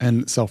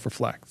 and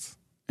self-reflect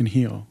and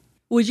heal.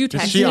 Would you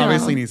 'Cause text she him?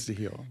 obviously needs to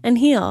heal. And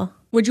heal.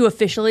 Would you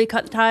officially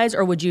cut the ties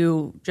or would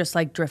you just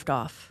like drift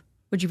off?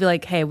 Would you be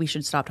like, hey, we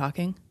should stop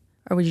talking?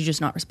 Or would you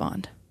just not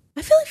respond?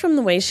 I feel like from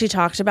the way she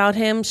talked about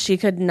him, she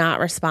could not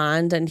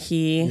respond and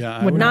he Yeah,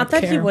 I would would not not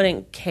that he care.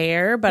 wouldn't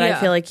care, but I Yeah.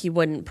 feel like he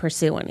wouldn't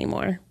pursue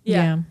anymore.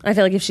 Yeah. I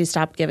feel like if she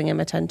stopped giving him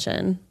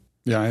attention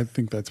Yeah, I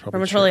think that's probably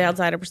from a true. totally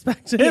outsider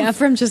perspective. Yeah,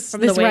 from just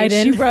From this the way right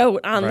she in.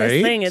 wrote on this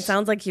Right? thing, it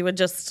sounds like he would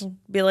just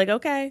be like,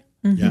 okay,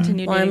 Yeah.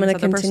 Continue well, I'm dating going to this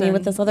other continue person.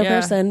 with this other Yeah.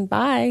 person.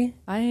 Bye.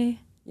 Bye.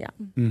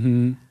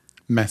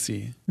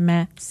 Messy.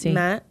 Messy.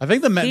 Matt. I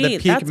think the See,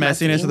 peak that's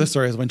messiness messy. of the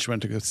story is when she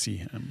went to go see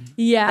him.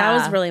 Yeah. That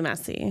was really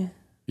messy.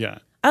 Yeah.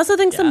 I also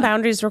think some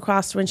boundaries were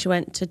crossed when she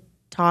went to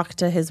talk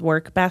to his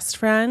work best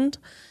friend.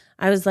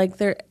 I was like,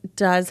 there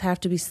does have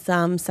to be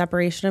some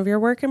separation of your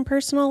work and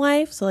personal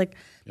life. So, like,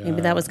 maybe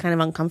that was kind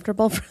of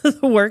uncomfortable for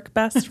the work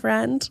best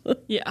friend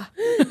Yeah.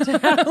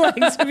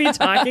 to be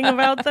talking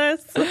about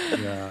this.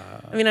 Yeah.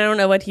 I mean, I don't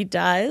know what he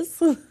does.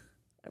 I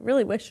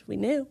really wish we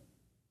knew.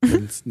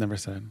 It's never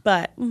said.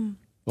 But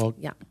Well,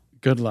 yeah.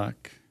 good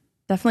luck.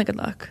 Definitely good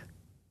luck.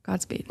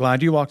 Godspeed.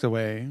 Glad you walked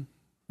away,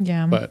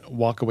 Yeah. but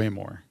walk away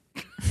more.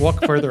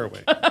 Walk further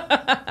away.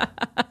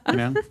 You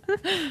know?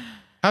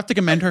 Have to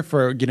commend her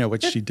for, you know,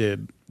 what she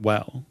did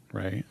well,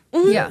 right?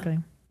 Yeah. Exactly.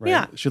 Right?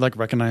 Yeah. She like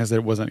recognized that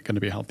it wasn't going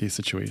to be a healthy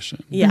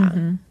situation.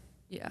 Yeah.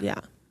 Yeah. Yeah.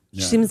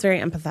 She Yeah. seems very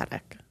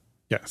empathetic,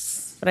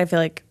 Yes. but I feel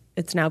like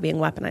it's now being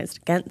weaponized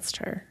against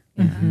her.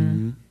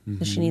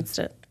 So she needs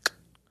to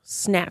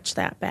snatch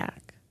that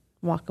back,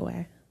 walk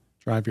away.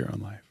 Drive your own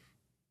life.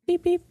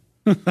 Beep, beep.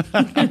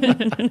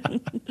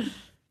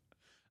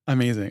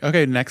 Amazing.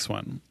 Okay, next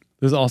one.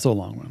 This is also a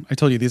long one. I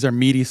told you these are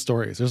meaty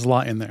stories. There's a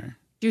lot in there.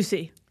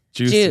 Juicy.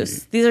 Juicy.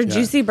 Juice. These are Yeah.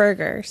 juicy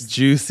burgers.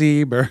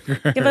 Juicy burgers.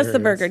 Give us the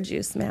burger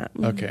juice, Matt.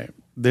 Okay.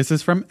 This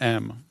is from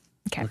M.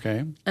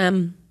 Okay.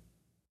 Um,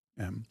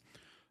 M.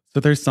 So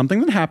there's something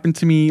that happened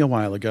to me a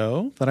while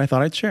ago that I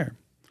thought I'd share.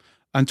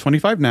 I'm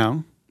 25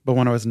 now, but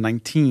when I was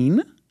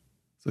 19,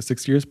 so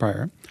 6 years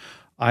prior,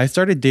 I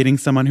started dating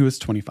someone who was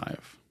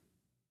 25.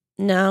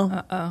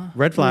 no.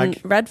 Red flag.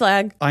 Red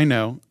flag. I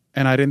know.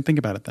 And I didn't think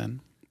about it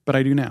then, but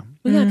I do now.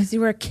 Well, yeah, because you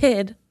were a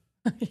kid.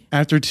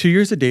 After 2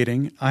 years of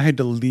dating, I had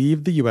to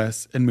leave the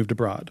US and moved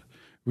abroad.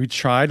 We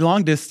tried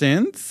long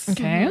distance.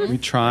 Okay. We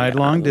tried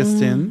long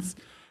distance,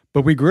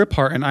 but we grew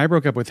apart and I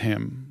broke up with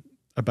him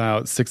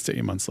about 6 to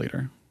 8 months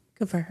later.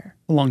 Good for her.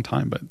 A long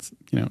time, but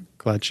you know,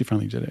 glad she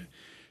finally did it.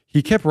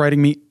 He kept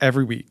writing me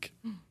every week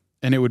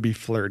and it would be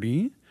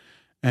flirty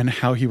and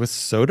how he was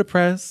so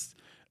depressed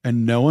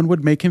and no one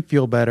would make him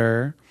feel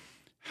better,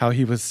 how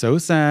he was so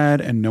sad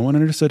and no one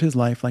understood his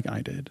life like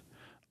I did.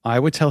 I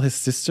would tell his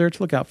sister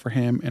to look out for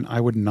him and I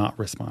would not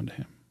respond to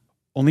him.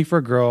 Only for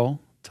a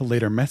girl to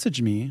later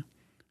message me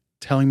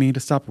telling me to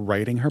stop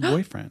writing her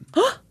boyfriend.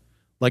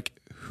 Like,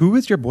 who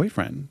is your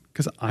boyfriend?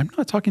 Because I'm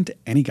not talking to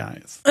any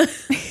guys.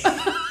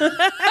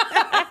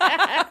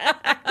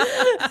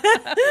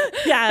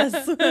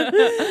 Yes.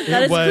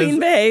 That is was- queen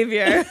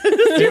behavior.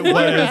 It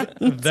was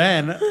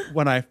then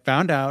when I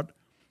found out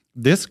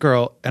this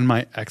girl and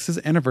my ex's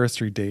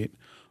anniversary date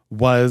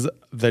was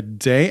the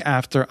day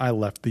after I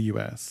left the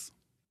US.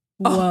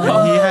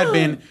 And he had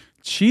been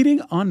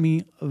cheating on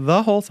me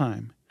the whole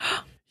time.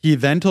 He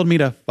then told me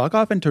to fuck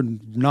off and to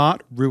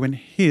not ruin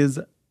his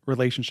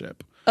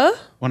relationship.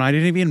 When I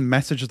didn't even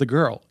message the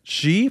girl,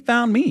 she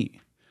found me.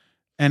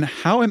 And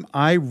how am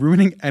I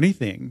ruining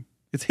anything?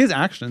 It's his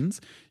actions.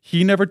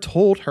 He never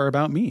told her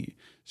about me.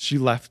 She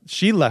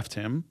left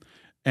him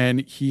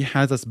and he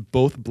has us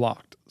both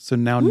blocked. So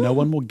now no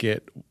one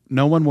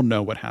will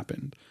know what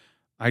happened.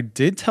 I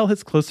did tell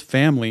his close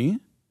family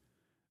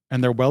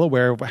and they're well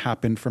aware of what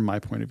happened from my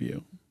point of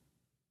view.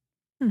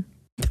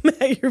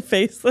 Matt, your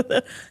face with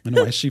it. I don't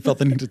know why she felt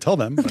the need to tell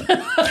them. But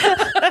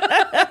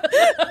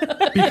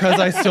because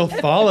I still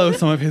follow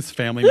some of his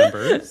family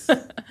members,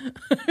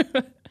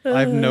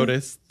 I've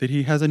noticed that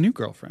he has a new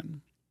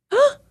girlfriend.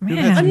 Who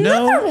has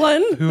Another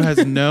one. who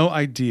has no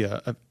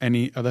idea of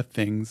any of the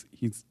things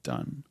he's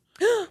done.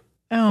 Oh,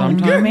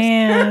 Sometimes-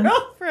 man.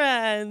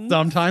 Girlfriend.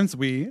 Sometimes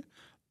we,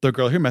 the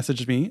girl who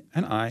messaged me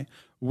and I,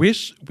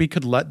 wish we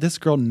could let this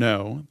girl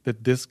know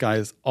that this guy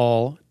is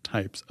all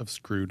types of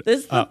screwed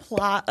This is the up.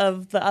 plot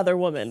of the other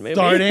woman movie.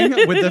 Starting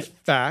with the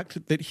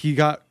fact that he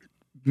got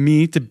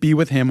me to be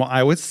with him while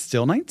I was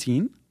still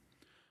 19.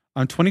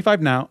 I'm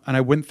 25 now, and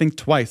I wouldn't think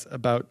twice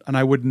about, and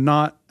I would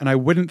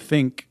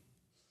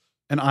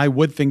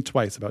think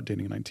twice about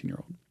dating a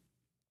 19-year-old.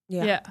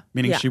 Yeah.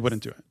 Meaning she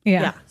wouldn't do it.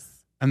 Yeah.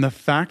 And the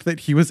fact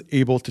that he was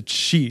able to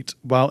cheat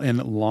while in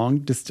long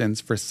distance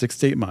for 6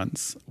 to 8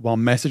 months, while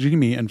messaging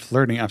me and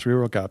flirting after we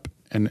broke up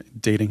and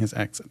dating his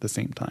ex at the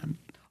same time.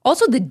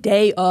 Also, the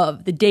day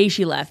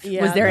she left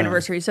was their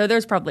anniversary, so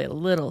there's probably a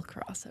little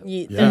crossover.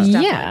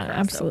 Yeah,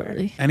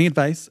 absolutely. Any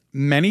advice?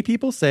 Many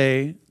people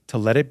say to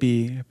let it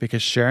be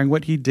because sharing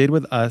what he did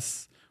with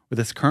us, with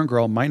his current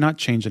girl, might not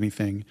change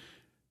anything.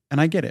 And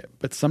I get it,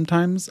 but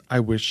sometimes I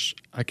wish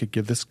I could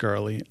give this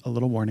girlie a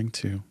little warning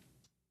too.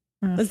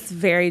 It's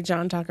very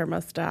John Tucker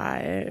Must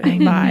Die I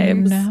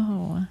vibes.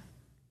 know.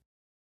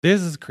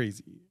 This is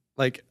crazy.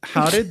 Like,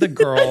 how did the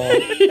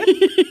girl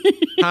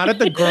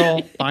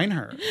find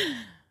her?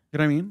 You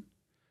know what I mean?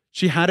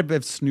 She had to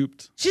have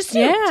snooped. She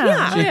snooped.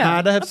 Yeah. She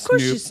had to have Of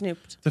course she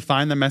snooped. to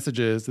find the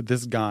messages that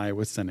this guy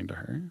was sending to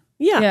her.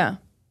 Yeah.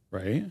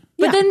 Right?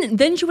 But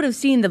then she would have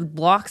seen the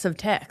blocks of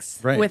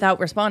texts without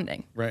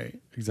responding. Right.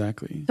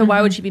 Exactly. So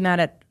why would she be mad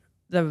at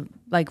the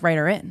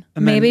writer in?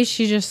 And Maybe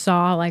she just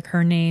saw like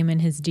her name in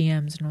his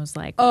DMs and was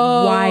like,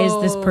 why is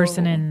this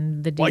person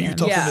in the DMs? Why are you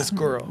talking to this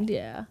girl?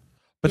 Yeah.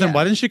 But then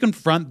why didn't she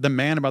confront the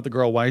man about the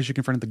girl? Why is she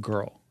confronting the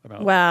girl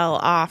about Well,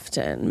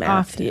 often,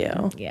 Matthew.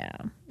 Yeah.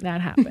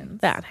 That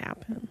happens. That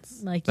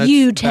happens. Like That's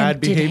you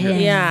bad tempted behavior.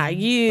 him. Yeah,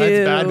 you.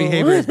 That's bad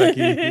behavior,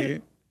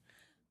 Becky.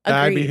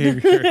 Bad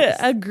behavior.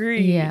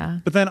 Agreed. Yeah.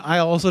 But then I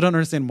also don't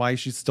understand why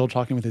she's still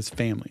talking with his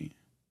family.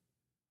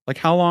 Like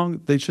how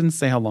long? They shouldn't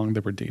say how long they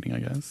were dating, I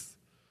guess.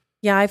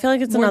 Yeah, I feel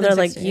like it's More another, than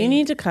like, 6 to you 8.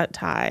 need to cut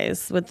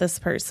ties with this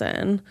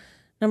person.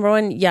 Number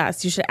one,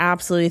 yes, you should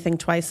absolutely think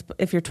twice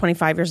if you're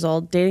 25 years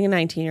old. Dating a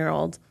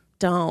 19-year-old,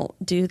 don't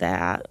do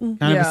that.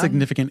 Kind of a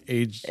significant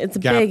age It's a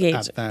gap big age.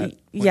 at that point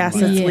Yes,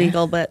 in life. it's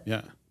legal, but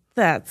Yeah.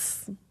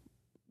 that's...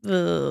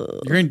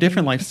 You're in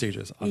different life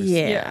stages,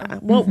 obviously. Yeah.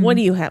 What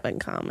do you have in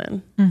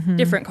common?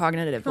 Different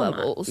cognitive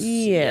levels.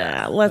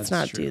 Yeah, let's that's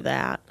not true. do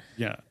that.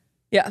 Yeah.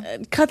 Yeah.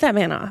 Cut that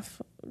man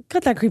off.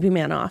 Cut that creepy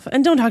man off.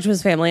 And don't talk to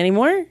his family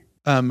anymore.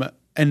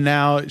 And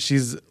now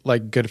she's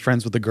like good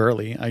friends with the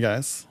girlie, I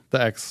guess,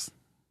 the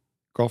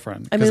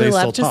ex-girlfriend. I 'cause mean, they we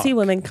love still to see talk.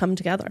 women come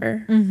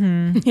together.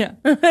 Yeah.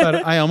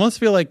 But I almost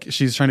feel like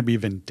she's trying to be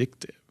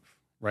vindictive,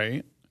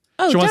 right?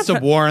 Oh, She wants to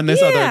warn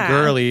this other Yeah.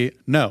 girlie.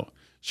 No,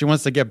 she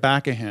wants to get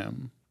back at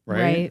him,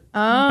 right?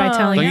 By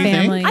telling Don't you think?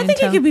 family. I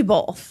think it could be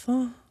both.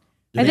 You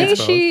I think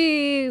it's both?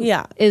 she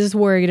Yeah. is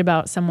worried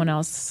about someone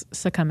else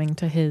succumbing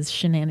to his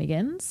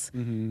shenanigans,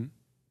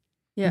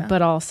 Yeah.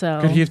 but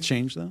also Could he have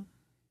changed though?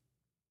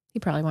 he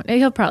probably won't.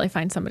 He'll probably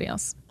find somebody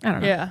else. I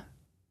don't know. Yeah.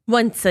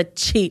 Once a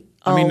cheat.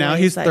 I mean, now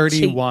he's always a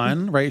cheat.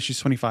 31, right? She's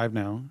 25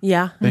 now.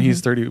 Yeah. Then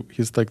he's 30.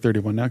 He's like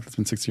 31 now. 'Cause it's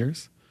been 6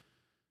 years.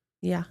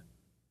 Yeah.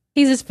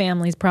 He's his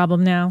family's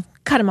problem now.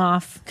 Cut him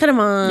off. Cut him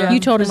on. You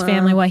told his Come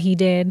family on. what he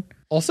did.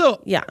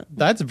 Also, Yeah.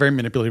 that's very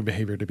manipulative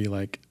behavior to be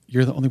like,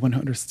 you're the only one who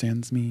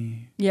understands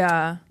me.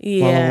 Yeah.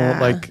 Yeah.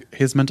 Like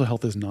his mental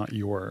health is not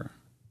your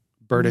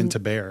burden to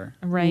bear.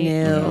 Right.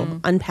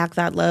 No. Unpack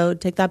that load.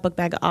 Take that book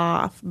bag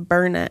off.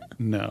 Burn it.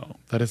 No,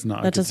 that is not.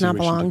 a That good does not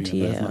situation belong be to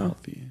in. That is you. not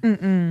healthy.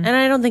 And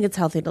I don't think it's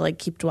healthy to like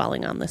keep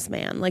dwelling on this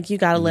man. Like you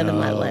got to live and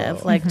let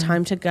live. Like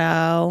time to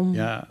go.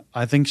 Yeah,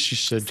 I think she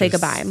should Say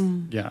just- goodbye.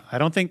 Yeah, I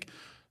don't think.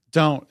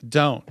 Don't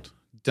tell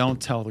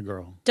the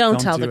girl. Don't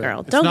tell do the it.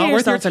 girl. It's Don't not get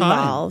worth your yourself time.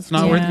 involved. It's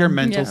not worth Yeah. your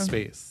mental Yeah.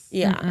 space.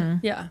 Yeah.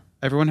 Yeah.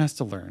 Everyone has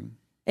to learn.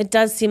 It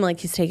does seem like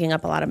he's taking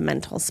up a lot of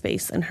mental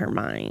space in her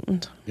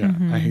mind. Yeah,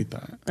 I hate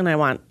that. And I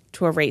want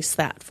to erase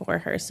that for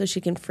her so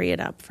she can free it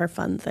up for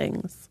fun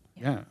things.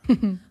 Yeah,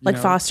 Like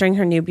fostering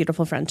her new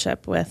beautiful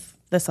friendship with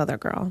this other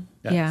girl.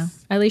 Yes. Yeah.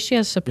 At least she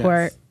has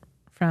support Yes.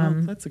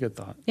 from That's a good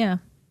thought.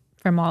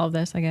 from all of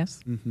this, I guess.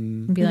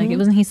 And be like,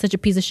 wasn't he such a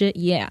piece of shit?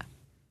 Yeah.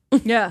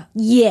 Yeah.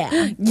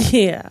 Yeah.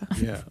 Yeah.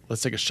 Yeah,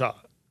 let's take a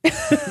shot.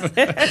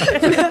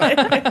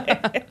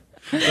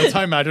 That's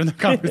how I imagine the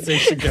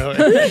conversation going.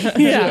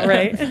 Yeah,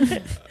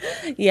 right.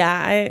 Yeah,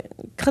 I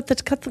cut the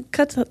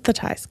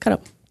ties. Cut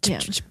them. Yeah.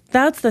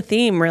 That's the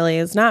theme, really.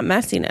 Is not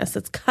messiness.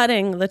 It's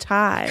cutting the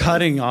tie.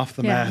 Cutting off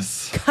the Yeah.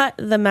 mess. Cut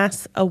the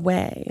mess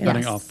away.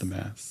 Cutting off the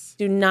mess.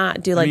 Do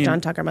not do like mean-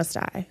 John Tucker Must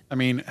Die. I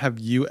mean, have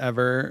you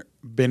ever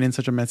been in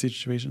such a messy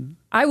situation?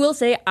 I will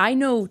say I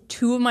know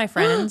two of my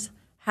friends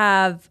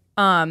have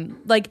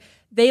like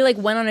they like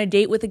went on a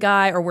date with a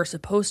guy or were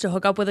supposed to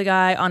hook up with a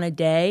guy on a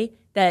day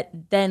that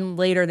then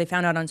later they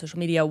found out on social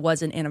media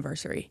was an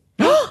anniversary.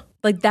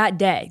 Like that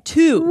day.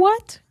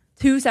 What?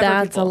 Two separate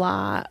That's people. a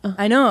lot.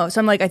 I know.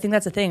 So I'm like, I think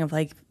that's a thing of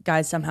like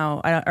guys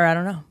somehow I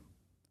don't know.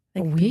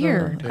 Like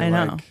Weird. people- I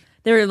know.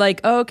 They're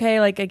like, oh, okay,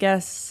 like I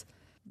guess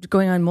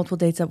going on multiple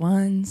dates at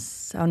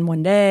once on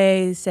one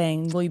day,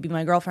 saying, will you be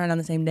my girlfriend on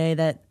the same day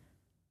that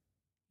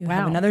you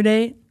have Wow. another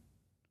date?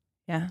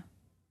 Yeah.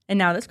 And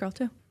now this girl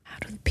too. How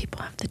do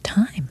people have the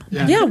time?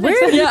 Yeah,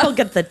 where do people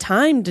get the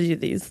time to do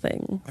these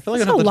things? I feel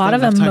like I That's don't have a lot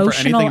of enough time for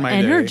emotional anything in my day.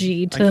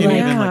 energy to, I can't like-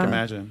 even like Yeah.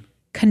 imagine.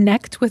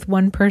 Connect with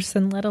one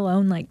person, let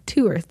alone like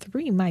two or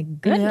three. My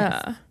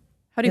goodness. Yeah.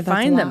 How do you Yeah,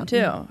 that's find a them lot.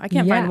 too? I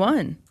can't Yeah. find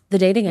one. The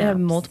dating I have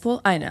apps.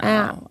 multiple. I know.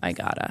 Apps. I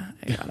gotta.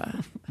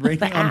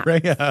 Raining on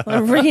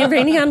Raya.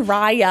 Raining on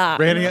Raya.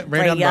 Raining on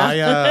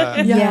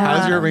Raya. Yeah.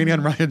 How's your Raining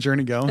on Raya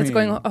journey going? It's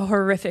going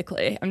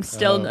horrifically. I'm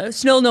still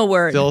no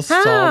word. Still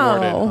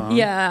stalwarted, huh?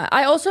 Yeah.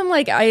 I also am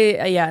like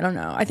I don't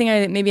know. I think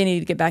I need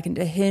to get back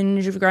into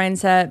Hinge with Grind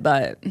Set,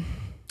 but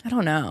I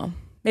don't know.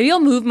 Maybe I'll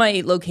move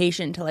my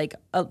location to like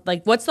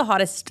what's the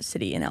hottest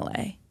city in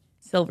LA?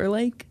 Silver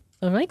Lake,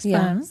 Silver Lake's Yeah,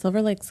 fun.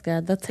 Silver Lake's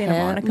good. That's Santa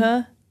hip.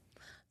 Monica.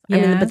 I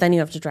mean, Yeah. but then you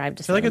have to drive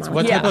to I feel like Santa it's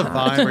what Monica. type of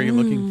vibe are you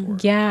looking for?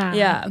 Yeah.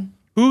 Yeah.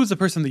 Who's the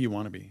person that you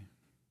want to be?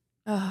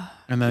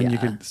 And then you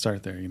could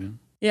start there,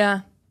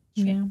 Yeah.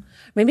 Yeah.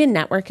 Maybe a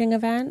networking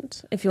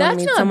event. If you want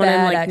That's to meet not someone in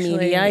bad, like actually.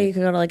 media, you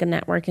could go to like a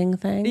networking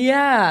thing.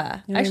 Yeah.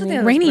 You know Actually, what I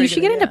think Rainy, you that's a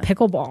should get pretty into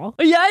pickleball.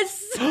 good idea.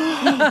 Yes.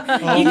 Oh my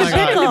God.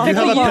 You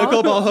have a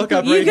pickleball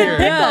hookup right here.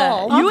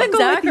 Yeah. I'll You and pickle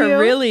Zach with are you.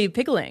 really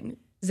pickling.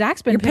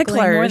 Zach's been You're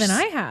pickling more picklers. than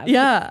I have.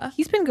 Yeah.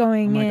 He's been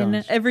going my in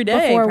gosh. Every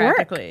day before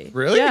practically. work.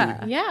 Really?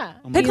 Yeah. Yeah.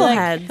 Pickle He,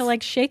 heads. He'll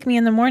like shake me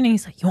in the morning.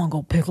 He's like, "You want to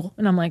go pickle?"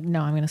 And I'm like, "No,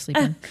 I'm going to sleep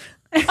in."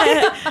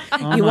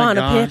 Oh You my want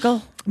a gosh.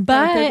 pickle?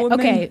 But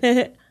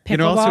okay, You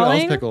know who else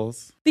pickleballing,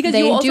 pickles? Because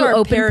They you also do are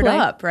open paired play.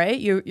 up, right?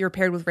 You're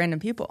paired with random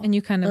people. and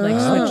you kind of like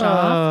switch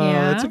off. Oh,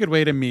 Yeah, that's a good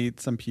way to meet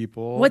some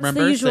people. What's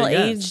Remember, the usual say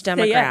yes. age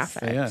Say yes. demographic?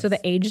 Say yes. So the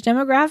age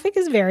demographic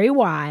is very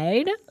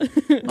wide.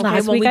 Okay,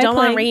 Last well, week we I don't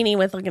want played- Rainy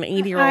with like an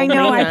 80-year-old. I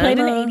know. I man. played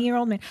an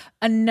 80-year-old man.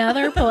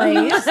 Another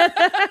place.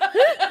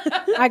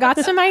 I got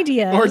some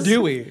ideas. Or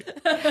do we?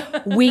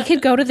 We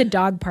could go to the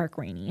dog park,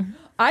 Rainy.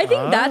 I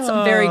think that's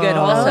very good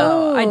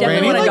also. I definitely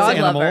Rainy want a likes dog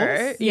animals.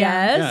 lover. Yes,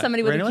 Yeah,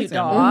 somebody with Rainy a cute likes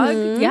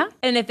animals. dog. Yeah,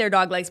 And if their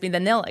dog likes me,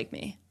 then they'll like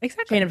me.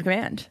 exactly. Chain of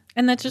command.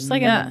 And that's just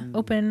like an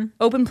open.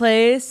 Open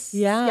place.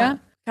 Yeah. Yeah.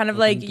 Kind of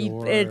like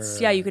it's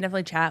you can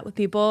definitely chat with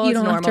people. You It's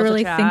don't have to normal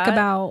really chat. think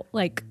about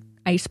like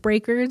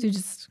icebreakers. You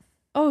just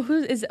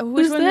who's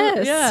Who's one-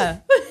 this? Yeah.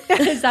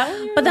 Is that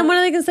one? But then what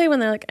are they gonna say when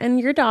they're like, "And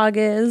your dog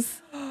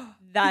is"?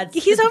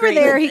 he's over great.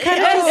 there. He kind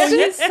of Oh,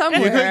 just he's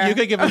somewhere. You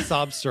could give a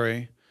sob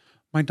story.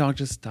 My dog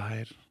just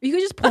died, you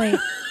could just point.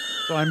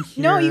 so I'm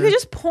here. No, you could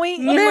just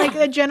point in like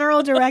a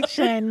general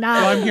direction. So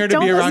I'm here to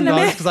Don't be around listen to me.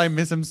 dogs because I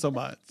miss him so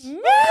much.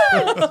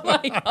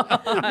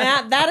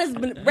 Matt, that is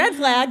red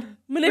flag.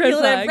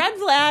 Manipulative red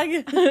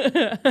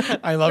flag.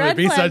 I love it. Red It'd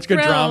be flag such good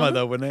thrill. drama,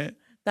 though, wouldn't it?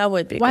 That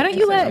would be. Why good don't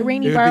you for let them. It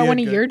Rainy would borrow be a one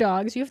of good- your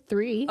dogs? You have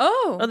 3.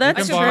 Oh, that's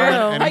can true.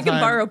 borrow I can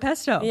anytime. borrow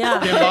pesto. Yeah.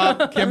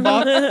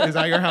 Kimbop is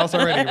at your house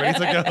already, ready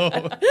to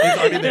go. He's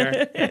already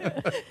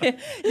there.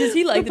 Does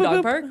he like the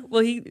dog park?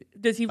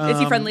 Is he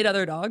friendly to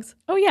other dogs?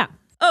 Oh yeah,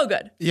 Oh,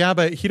 good. Yeah,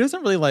 but he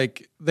doesn't really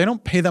they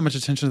don't pay that much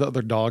attention to the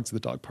other dogs at the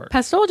dog park.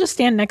 Pesto will just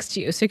stand next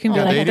to you, so you can be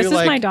Yeah, they like, do, "This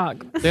is my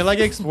dog."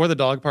 They explore the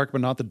dog park, but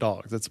not the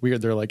dogs. It's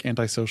weird. They're like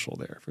antisocial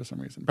there for some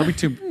reason. Probably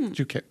too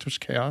much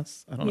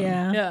chaos. I don't know.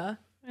 Yeah, Yeah.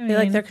 They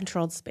like their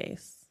controlled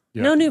space.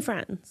 Yeah. No new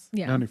friends.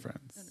 yeah. No new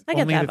friends. I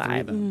get Only that the three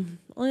of vibe. them.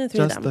 Only the three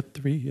Just of the them.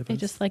 three of They us.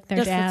 just like their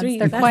Just the dads. three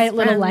Their best quiet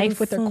little friends. life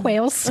with their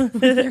quails.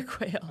 They're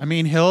quail. I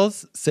mean,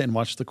 Hills sit and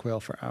watch the quail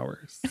for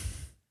hours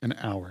and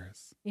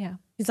hours. Yeah.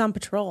 He's on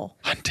patrol.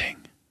 Hunting.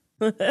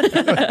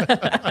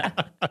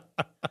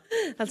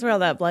 That's where all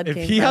that blood If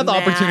came he from. had the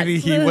Matt. opportunity,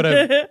 he would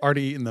have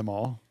already eaten them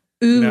all.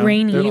 Ooh, know,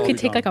 Rainy, they'll you all could be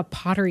take like gone. a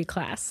pottery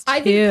class. I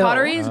too. think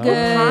pottery is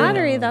good.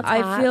 Pottery, that's I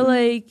hot. feel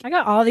like I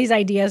got all these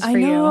ideas for I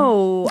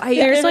know.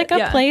 There's like a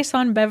yeah. place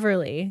on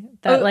Beverly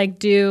that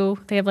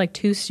they have like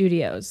 2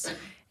 studios.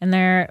 And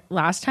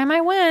last time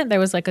I went, there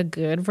was like a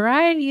good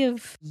variety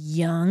of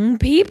young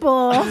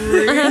people.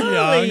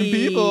 Young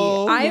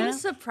people. I'm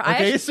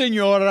surprised. Okay,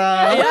 senora.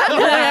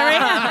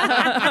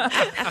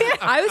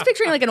 I was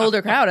picturing like an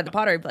older crowd at the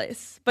pottery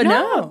place, but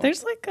no,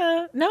 there's like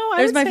I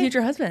there's would my say-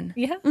 future husband.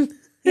 Yeah.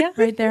 Yeah.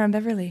 Right there on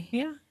Beverly.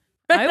 Yeah.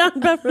 I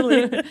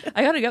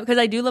gotta go because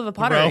I do love a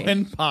pottery.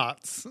 Throwing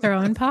pots.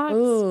 Throwing pots.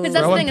 Because that's the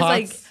Throwing thing. It's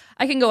like pots.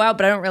 I can go out,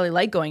 but I don't really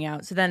like going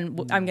out. So then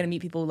I'm gonna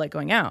meet people who like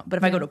going out. But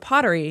if I go to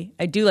pottery,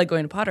 I do like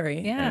going to pottery.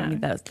 Yeah. and I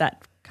meet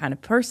that kind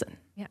of person.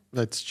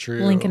 That's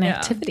true. Link an Yeah.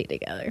 activity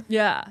together.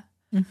 Yeah,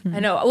 I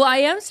know. Well,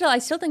 I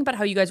still think about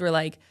how you guys were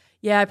like,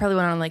 yeah, I probably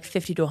went on like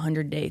 50 to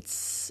 100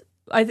 dates.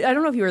 I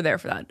don't know if you were there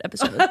for that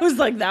episode. I was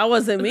like, that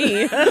wasn't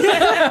me.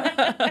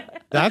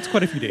 That's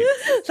quite a few days.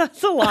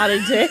 That's a lot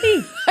of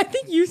days. I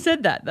think you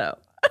said that though.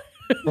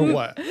 For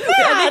what?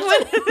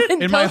 I think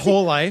when In my Kelsey-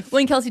 whole life?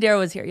 when Kelsey Darrow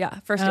was here, yeah,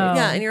 first date.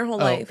 Yeah, in your whole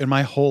life. In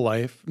my whole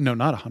life? No,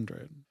 not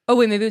 100. Oh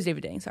wait, maybe it was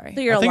David Dang. Sorry.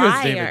 So you're I a think it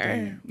was David liar.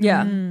 Dang.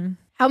 Yeah.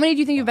 How many do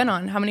you think you've been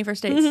on? How many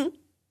first dates?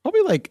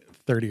 Probably like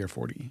 30 or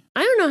 40.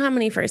 I don't know how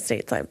many first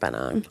dates I've been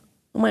on.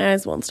 My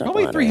eyes won't stop.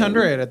 Probably watering.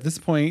 300 at this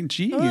point.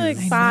 Jeez. Like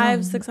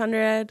 500,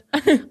 600.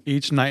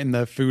 Each night in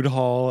the food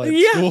hall at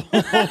Yeah. school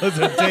was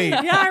a date.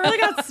 Yeah, I really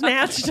got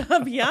snatched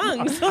up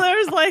young. So there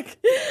was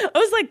it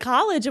was like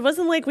college. It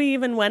wasn't like we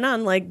even went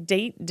on like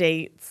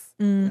dates.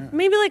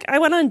 Maybe like I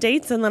went on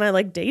dates and then I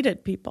like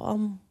dated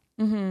people.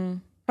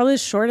 Probably the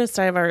shortest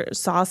I ever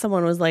saw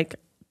someone was like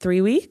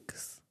 3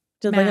 weeks.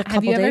 Did like Matt, a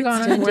have you couple ever dates,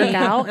 gone on didn't a work date?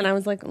 out, and I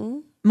was like,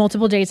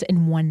 Multiple dates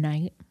in one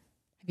night.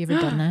 Have you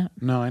ever done that?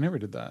 No, I never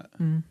did that.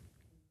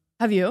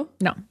 Have you?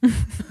 No.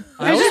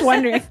 I was just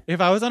wondering. If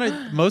I was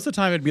most of the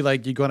time it'd be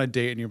like you go on a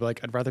date and you'd be like,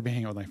 I'd rather be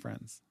hanging out with my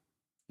friends.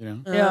 You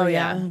know? Oh,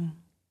 yeah.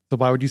 So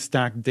why would you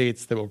stack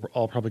dates that were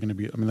all probably going to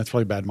be? I mean, that's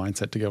probably a bad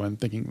mindset to go in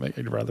thinking like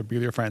I'd rather be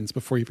with your friends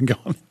before you even go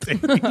on a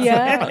date.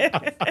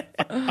 Yeah.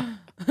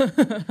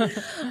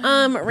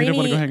 Rainey,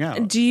 wanna go hang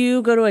out. do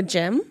you go to a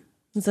gym?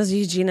 It says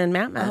Eugene and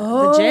Matt met at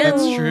the gym.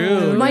 That's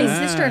true. My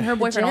yeah. sister and her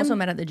boyfriend also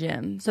met at the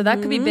gym. So that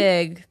could be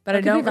big. But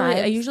I don't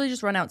really, I usually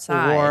just run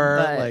outside. Or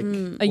but like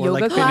a yoga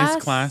fitness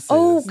class? classes.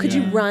 Oh, could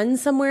you run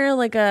somewhere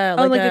like a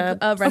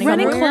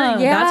running club?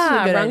 Yeah, Yeah,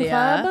 that's a good run idea.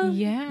 club.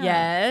 Yeah.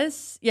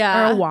 Yes. Or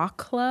Yeah. a walk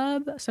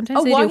club.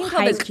 Sometimes A they do walking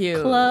club is hike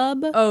cute.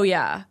 club. Oh,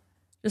 yeah.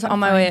 Just on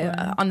my way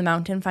on the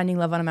mountain, finding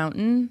love on a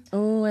mountain.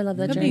 Oh, I love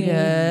that That'd be journey.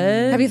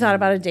 good. Have you thought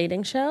about a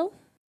dating show?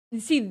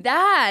 See,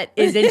 that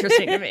is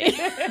interesting to me.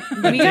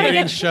 A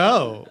dating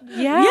show.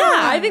 Yeah.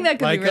 I think that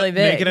could Like be really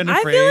big. Naked and I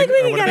Afraid, feel like we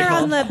or could what get are they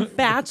her on called? the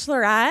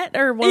Bachelorette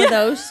or one of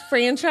those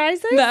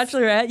franchises.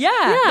 Bachelorette. Yeah.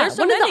 Yeah, There's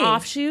so one many. of the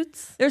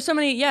offshoots. There's so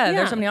many. Yeah,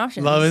 there's so many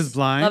options. Love is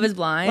Blind. Love is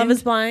blind. Love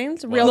is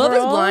Blind. Real Love is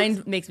World.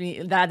 blind makes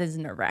me. That is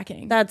nerve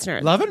wracking. That's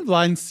nerd. Love and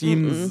Blind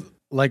seems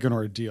like an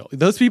ordeal.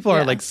 Those people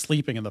are like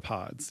sleeping in the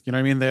pods. You know what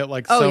I mean? They're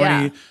like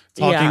many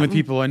talking Yeah. with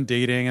people and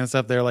dating and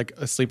stuff. They're like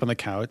asleep on the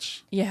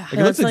couch. Yeah. Like,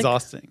 it looks like-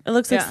 exhausting. It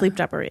looks like Yeah. sleep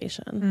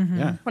deprivation.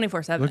 Yeah.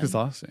 24/7. It looks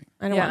exhausting.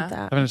 I don't Yeah. want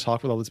that. Having to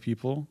talk with all those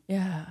people.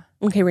 Yeah.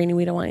 Okay, Rainey,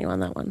 we don't want you on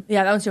that one.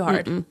 Yeah, that one's too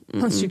hard. That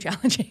one's too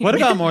challenging. What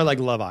about more like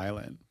Love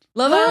Island?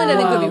 Love Island? I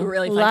think would be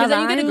really fun because Love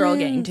then you get a girl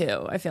Island. gang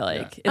too. I feel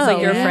like it's Oh,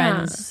 like your yeah.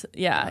 friends.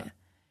 Yeah.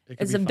 It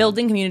could It's be a fun.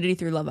 building community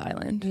through Love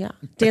Island. Yeah.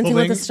 Dancing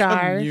with the Building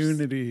Stars.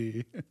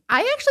 Community.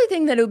 I actually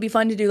think that it would be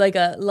fun to do like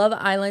a Love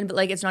Island, but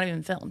like it's not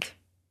even filmed.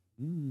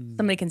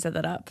 Somebody can set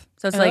that up.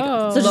 So it's like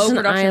Oh. So low just an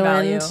production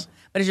value. island.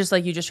 But it's just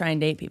like you just try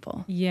and date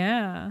people.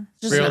 Yeah.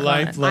 Just Real fun.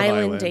 life Love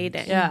island Island.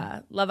 dating.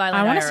 Yeah. Love Island.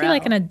 I want to see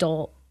like an IRL.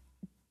 adult,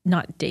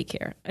 not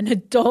daycare, an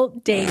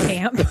adult day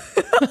camp. Rainey,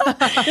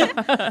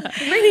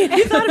 have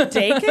you thought of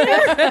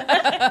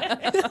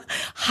daycare?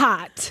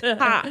 Hot.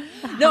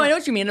 No, I know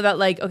what you mean about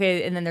like,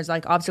 okay, and then there's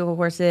like obstacle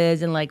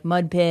courses and like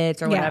mud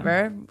pits or Yeah.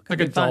 whatever. Like Could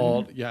be fun.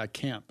 adult,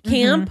 camp.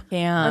 Camp?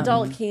 Yeah.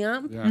 Adult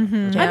camp? Yeah.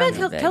 I bet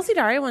Yeah. Kelsey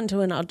Daria went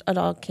to an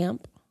adult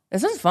camp.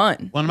 This is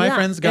fun. One of my Yeah.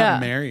 friends got Yeah.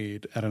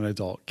 married at an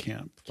adult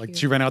camp. Like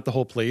she ran out the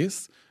whole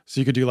place,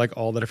 so you could do like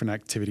all the different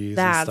activities. and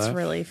That's stuff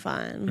really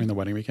fun. during the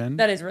wedding weekend.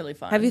 That is really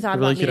fun. Have you thought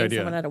Really about cute meeting idea.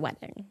 someone at a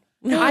wedding?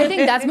 I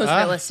think that's most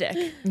realistic.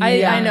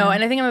 I know,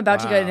 and I think I'm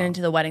about to get Wow.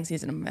 into the wedding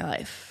season of my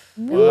life.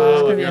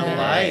 Wow, gonna be you're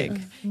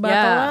big. like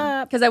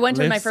Yeah, because I went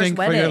to my lip first sync for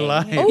wedding your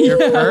life. Your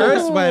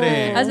first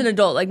wedding. as an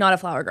adult, like not a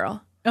flower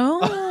girl.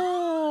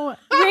 Oh,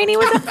 Rainey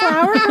was a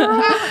flower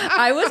girl.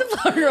 I was a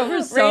flower girl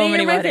for so Rainey,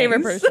 many you're my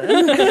favorite weddings. person.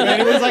 And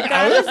it was like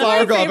I was a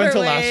flower girl up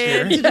until last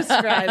year. To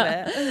describe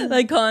it.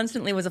 Like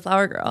constantly was a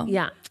flower girl.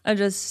 Yeah. I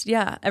just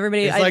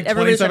everybody. It's like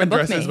everybody was trying 27 to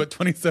book dresses me. with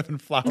 27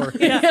 flowers.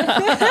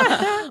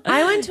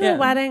 I went to a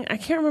wedding. I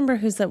can't remember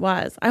whose it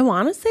was. I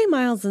want to say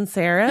Miles and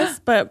Sarah's,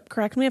 but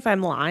correct me if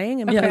I'm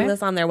lying and putting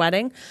this on their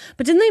wedding.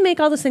 But didn't they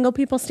make all the single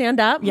people stand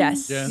up?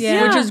 Yes. Yes.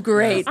 Yeah. Which is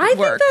great. I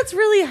work. think that's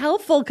really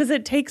helpful because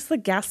it takes the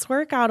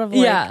guesswork out of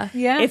like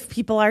Yeah. if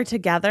people are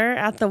together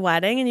at the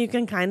wedding and you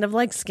can kind of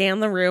like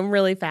scan the room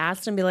really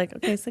fast and be like,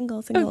 okay,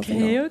 single, single.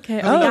 okay. Oh,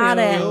 got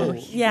Oh.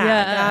 it. Yeah,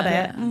 Yeah. got it.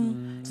 Yeah.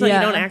 So that Yeah.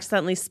 you don't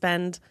accidentally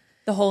spend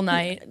the whole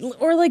night.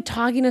 or like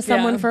talking to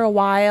someone Yeah. for a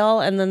while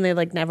and then they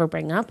like never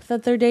bring up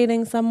that they're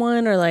dating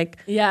someone or like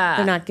Yeah.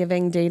 they're not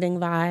giving dating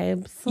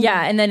vibes.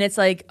 Yeah, and then it's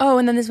like, oh,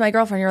 and then this is my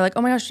girlfriend. You're like,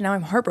 oh my gosh, now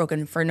I'm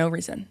heartbroken for no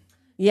reason.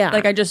 Yeah.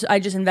 Like I just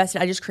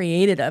invested. I just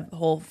created a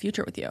whole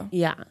future with you.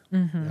 yeah.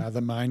 Yeah,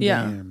 the mind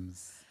Yeah.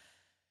 games.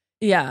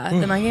 Yeah,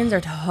 the mind games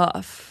are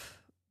tough,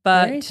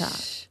 but Very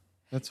tough.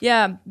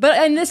 yeah. But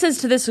and this is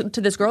to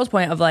this girl's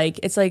point of like,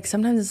 it's like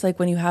sometimes it's like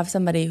when you have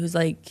somebody who's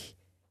like,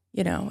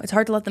 you know, it's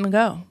hard to let them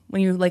go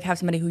when you like have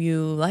somebody who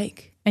you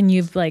like. And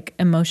you've like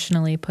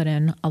emotionally put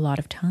in a lot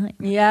of time.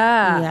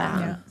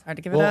 Yeah. It's hard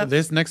to give it Well, up.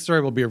 this next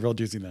story will be a real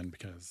doozy then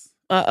because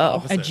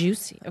Uh-oh. A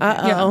juicy. Okay.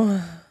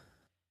 Uh-oh.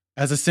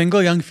 as a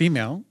single young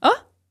female,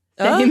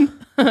 Same.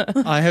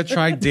 I have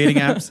tried dating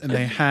apps and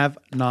they have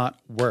not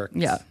worked.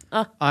 Yeah.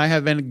 I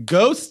have been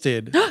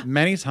ghosted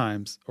many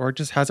times or it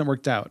just hasn't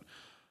worked out.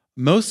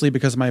 Mostly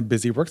because of my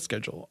busy work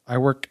schedule. I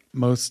work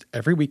most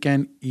every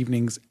weekend,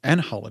 evenings, and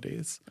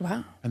holidays.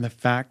 Wow. And the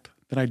fact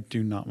that I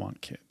do not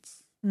want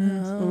kids.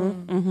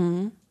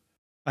 Mm-hmm.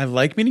 I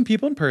like meeting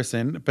people in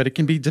person, but it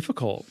can be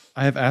difficult.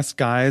 I have asked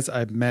guys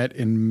I've met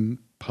in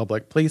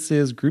public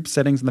places, group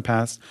settings in the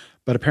past,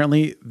 but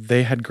apparently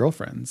they had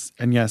girlfriends.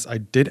 And yes, I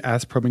did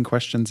ask probing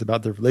questions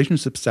about their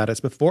relationship status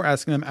before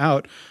asking them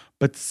out,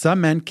 but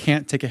some men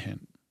can't take a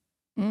hint.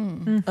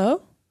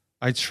 Oh?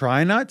 I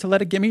try not to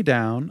let it get me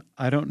down.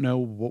 I don't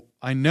know.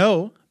 I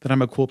know that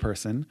I'm a cool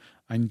person.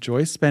 I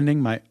enjoy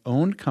spending my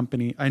own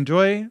company. I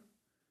enjoy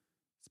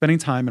spending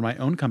time in my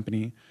own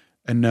company.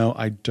 And no,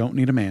 I don't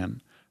need a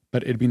man,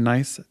 but it'd be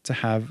nice to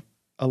have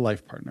a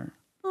life partner.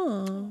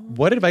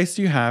 What advice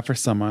do you have for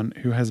someone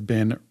who has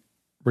been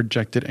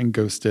rejected and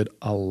ghosted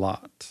a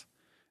lot?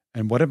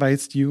 And what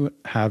advice do you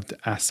have to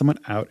ask someone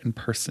out in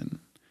person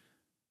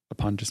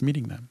upon just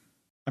meeting them?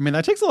 I mean,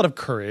 that takes a lot of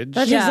courage.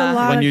 That takes a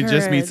lot when of you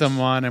just meet courage.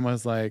 someone and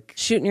was like,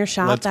 Shooting your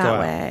shot let's go that out.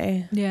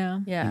 way. Yeah.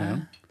 Yeah. you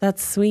know?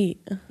 That's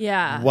sweet.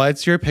 Yeah.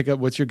 What's your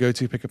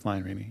go-to pickup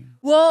line, Rainey?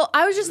 Well,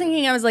 I was just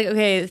thinking, I was like,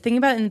 okay, thinking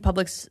about it in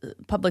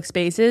public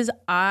spaces,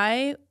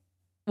 I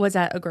was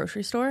at a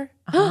grocery store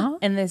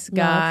and this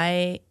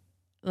guy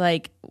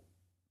like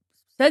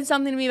said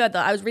something to me about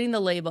I was reading the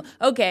label.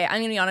 Okay,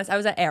 I'm gonna be honest, I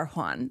was at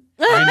Erewhon.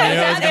 I knew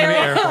it was going to be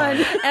Erewhon.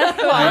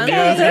 I knew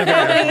it was going to be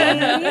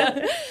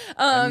Erewhon.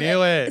 I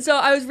knew it. So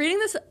I was reading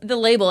the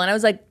label and I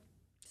was like,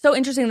 so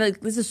interesting,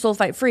 like this is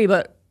sulfite free,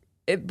 but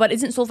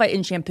isn't sulfite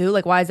in shampoo?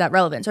 Like, why is that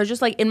relevant? So I was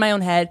just like in my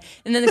own head.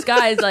 And then this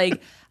guy is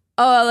like,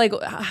 oh, like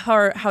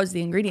how's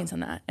the ingredients on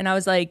that? And I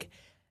was like,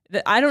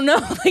 I don't know.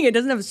 Like it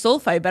doesn't have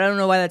sulfite, but I don't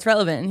know why that's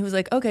relevant. And he was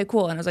like, okay,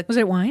 cool. And I was like, Was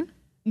it wine?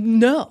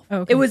 no, Oh,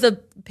 okay. it was a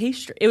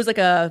pastry. It was like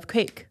a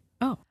cake.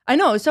 Oh. I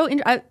know. It's so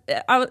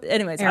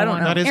anyways, I don't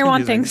know. That is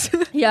Erewhon confusing.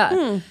 things.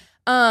 Yeah.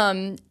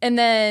 And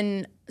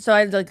then so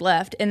I like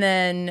left, and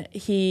then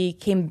he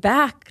came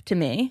back to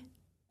me,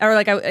 or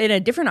like in a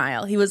different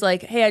aisle. He was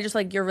like, "Hey, I just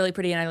like you're really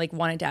pretty, and I like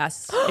wanted to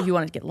ask if you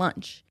wanted to get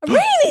lunch."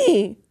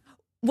 Rainy.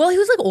 Well, he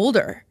was like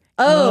older.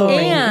 Oh.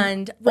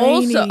 And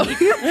also,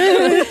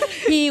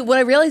 what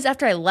I realized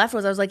after I left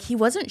was I was like, he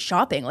wasn't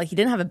shopping. Like he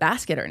didn't have a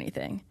basket or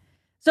anything.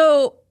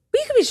 So. But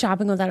you could be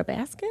shopping without a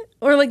basket.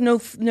 Or like no.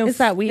 Is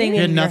that weird? thing He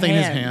had in your nothing in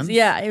his hands?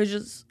 Yeah, it was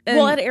just.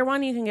 Well, at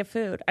Erewhon you can get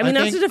food. I mean,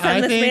 not to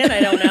defend this think- man.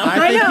 I don't know.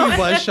 I think he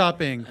was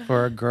shopping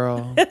for a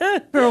girl.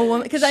 for a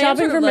woman because I am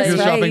Shopping sort of for like, He was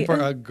Right. shopping for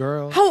a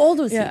girl. How old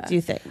was Yeah. he? Do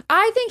you think?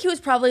 I think he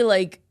was probably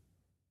like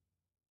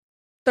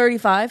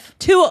 35.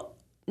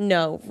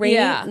 No, Rainy.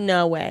 Yeah.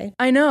 No way.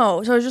 I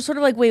know. So I was just sort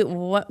of like, wait,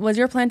 what was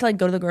your plan to like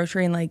go to the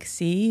grocery and like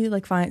see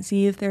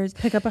if there's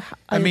Pick up a.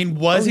 I mean,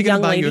 was he going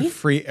young to buy you a lady?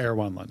 free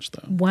Erewhon lunch,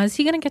 though? Was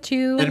he going to get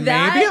you And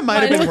That maybe it might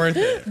have been might- worth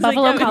it.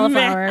 buffalo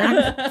cauliflower?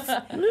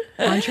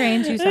 Entree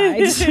and 2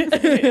 sides.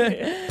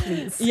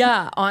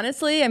 Yeah,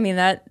 honestly, I mean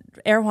that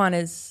Erewhon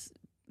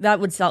that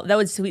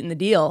would sweeten the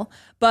deal.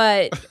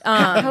 But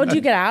How did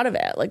you get out of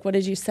it? Like, what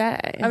did you say?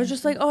 I was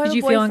just like, oh, I have Did a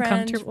you feel boyfriend.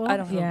 uncomfortable? I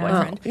don't have Yeah. a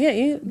boyfriend. Yeah,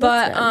 you.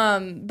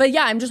 But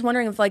yeah, I'm just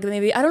wondering if like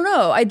maybe I don't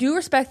know. I do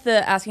respect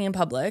the asking in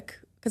public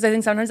because I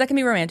think sometimes that can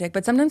be romantic,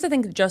 but sometimes I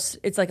think just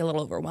it's like a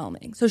little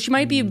overwhelming. So she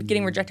might be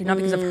getting rejected not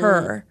because of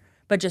her,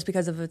 but just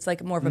because of it's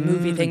like more of a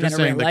movie thing than just a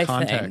real saying the life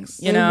context.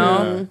 thing. You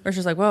know, or it's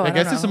just like, whoa. I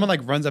guess don't if know. someone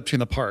like runs up to you in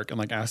the park and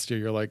like asks you,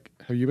 you're like,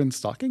 have you been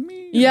stalking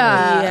me?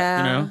 yeah, yeah.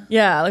 You know?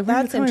 yeah, like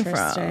where's That's it coming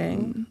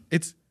interesting. from?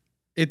 It's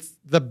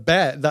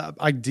the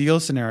ideal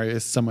scenario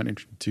is someone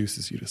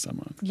introduces you to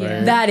someone.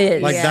 Right? That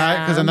is like that,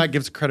 Yeah. because then that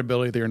gives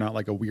credibility that you're not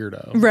like a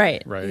weirdo.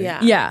 Right. Right.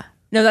 Yeah. Yeah,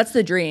 no, that's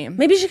the dream.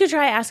 Maybe she could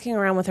try asking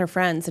around with her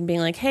friends and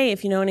being like, "Hey,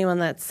 if you know anyone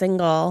that's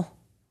single,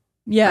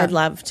 Yeah, I'd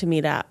love to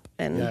meet up."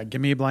 And Yeah.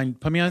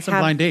 Put me on some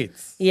Have- blind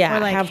dates. yeah, Or,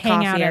 like, have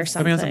hang coffee out or at- Put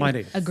something. me on some blind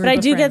dates. A group But I of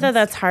do get that friends.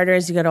 that's harder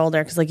as you get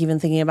older because, like, even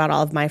thinking about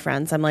all of my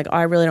friends, I'm like, oh,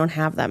 I really don't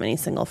have that many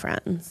single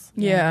friends.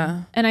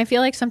 yeah. And I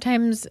feel like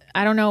sometimes,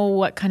 I don't know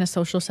what kind of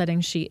social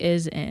setting she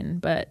is in,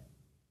 but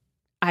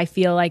I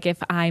feel like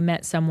if I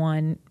met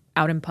someone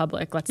out in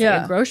public, let's say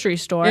Yeah. a grocery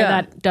store,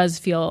 Yeah. that does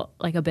feel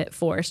like a bit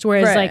forced.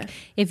 Whereas Right. like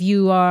if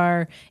you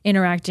are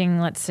interacting,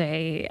 let's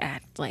say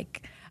at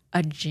like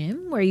a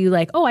gym where you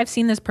like, oh, I've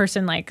seen this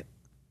person like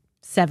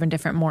 7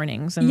 different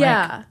mornings. And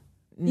Yeah.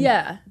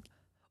 Yeah.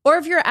 Or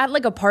if you're at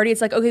like a party,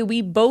 it's like, okay,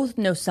 we both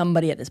know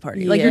somebody at this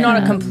party. Like you're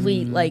not a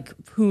complete, like,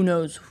 who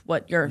knows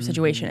what your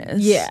situation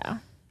is. yeah.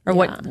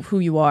 Or who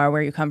you are,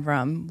 where you come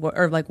from,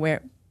 or like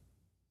where,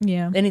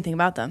 Yeah. anything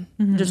about them.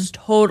 Just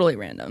totally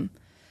random.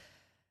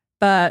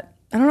 But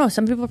I don't know.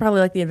 Some people probably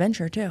like the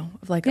adventure too.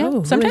 Of like, Yeah. oh,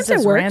 who Sometimes is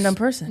this it works. random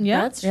person?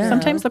 Yeah. That's true.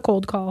 Sometimes the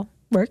cold call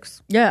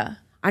works. Yeah.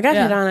 I got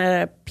Yeah. hit on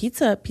at a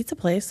pizza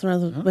place when I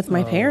was with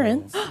my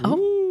parents.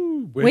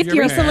 Ooh, With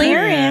your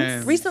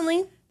parents.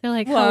 Recently. They're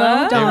like, What?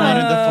 hello, They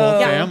wanted Dawn. the full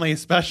Yeah. family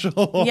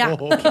special. Yeah.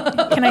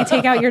 Can I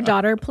take out your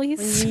daughter,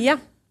 please? Yeah.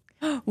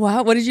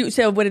 Wow. What did you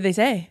say? What did they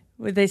say?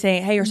 Would they say,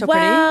 hey, you're so pretty?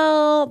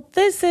 Well,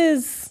 this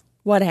is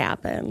what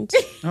happened.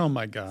 Oh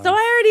my God. So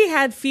I already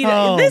had feedback.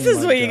 Oh This is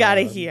my what you got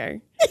to God.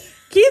 hear.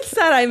 Keith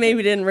said I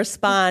maybe didn't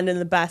respond in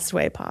the best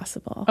way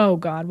possible. Oh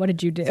God, what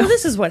did you do? So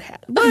this is what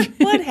happened.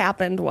 What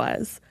happened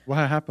was what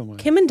happened with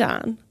Kim and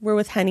Don were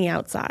with Henny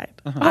outside.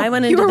 Uh-huh. I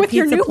went You into were the with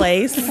your pizza new-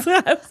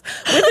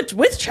 place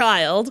with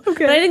child.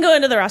 Okay. But I didn't go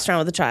into the restaurant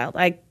with the child.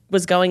 I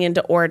was going in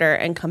to order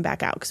and come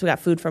back out because we got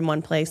food from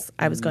one place.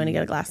 I was going to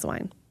get a glass of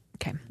wine.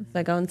 Okay. So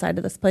I go inside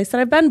to this place that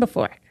I've been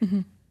before.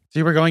 So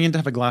you were going in to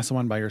have a glass of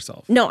wine by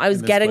yourself? No, I was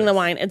in this getting the place?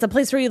 wine. It's a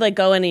place where you like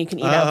go in and you can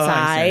eat I see,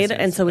 outside.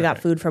 I And so we got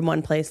see. food from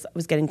one place. I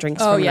was getting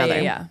drinks Oh, from yeah,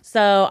 another. yeah.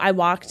 So I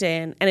walked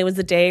in and it was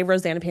the day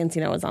Rosanna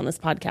Pansino was on this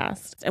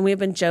podcast. And we have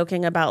been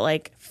joking about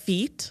like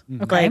feet,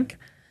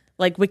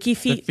 like wiki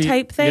feet feet,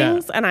 type yeah.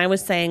 things. And I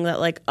was saying that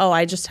like, oh,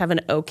 I just have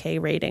an okay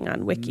rating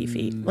on wiki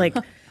feet. Like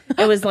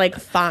it was like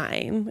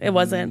fine. It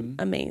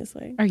wasn't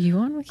amazing. Are you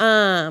on? Wiki?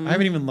 I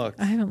haven't even looked.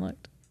 I haven't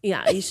looked.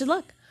 Yeah, you should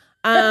look.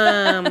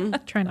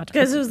 Try not to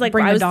because it was like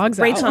bring the I was, dogs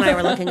Rachel out. and I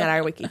were looking at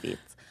our wiki feeds.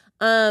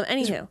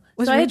 Anywho,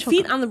 Was so I had Rachel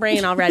feet gone? on the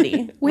brain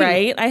already,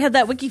 right? I had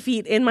that wiki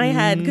feet in my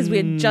head because we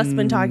had just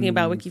been talking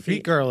about wiki Feet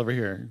feet. girl over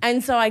here.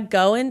 And so I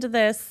go into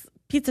this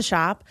pizza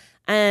shop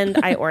and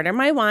I order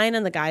my wine,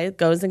 and the guy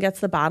goes and gets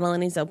the bottle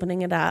and he's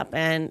opening it up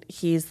and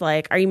he's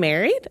like, "Are you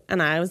married?"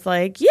 And I was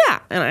like, "Yeah."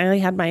 And I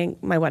had my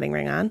wedding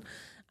ring on.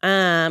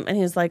 And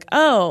he was like,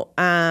 "Oh,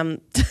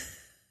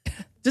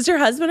 does your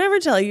husband ever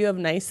tell you have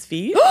nice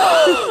feet?"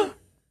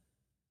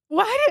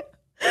 What?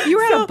 You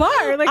were at a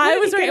bar. Like I what?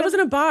 was right. It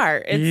wasn't a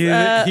bar.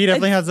 It's, He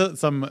definitely has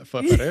some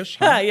foot fetish.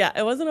 Huh? yeah,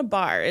 it wasn't a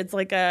bar. It's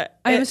like I'm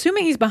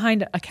assuming he's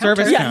behind a counter.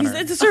 Service yeah, counter.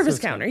 it's a service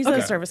counter. He's at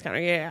Okay. a service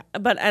counter. Yeah.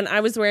 But and I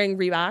was wearing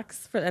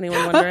Reeboks for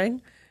anyone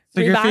wondering.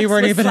 So your feet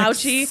weren't with even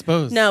slouchy.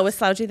 exposed. No, with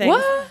slouchy things.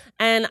 What?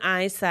 And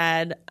I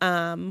said,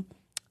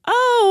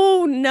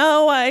 "Oh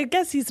no, I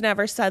guess he's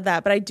never said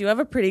that, but I do have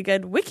a pretty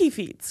good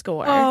WikiFeet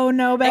score." Oh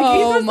no, Becky. And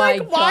he Oh was my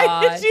like, "Why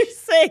gosh. did you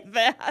say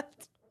that?"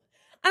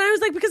 And I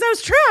was like, "Because I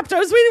was trapped. I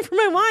was waiting for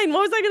my wine.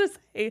 What was I going to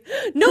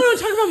say? No, don't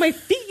talk about my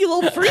feet, you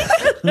little freak."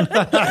 Like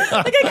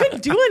I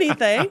couldn't do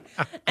anything.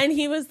 And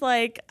he was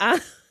like, He's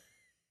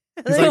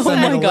like, Oh "Send me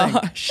my the link."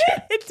 gosh.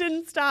 it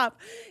didn't stop.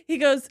 He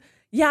goes,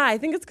 "Yeah, I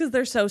think it's because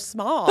they're so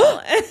small."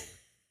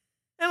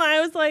 And I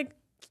was like,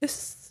 This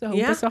is so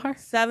 "Yeah, bizarre.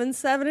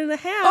 7.5."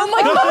 Oh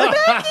my God,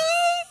 Becky.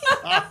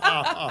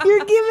 You're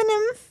giving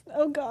him.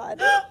 Oh God.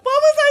 What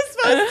was I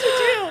supposed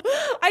to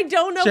do? I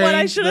don't know what I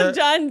Change should have the-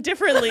 done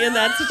differently in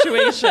that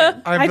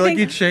situation. I I feel like think-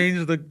 you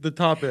changed the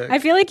topic. I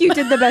feel like you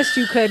did the best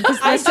you could because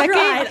the I second.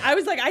 tried. I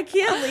was like, I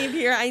can't leave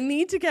here. I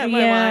need to get my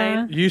Yeah.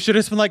 wine. You should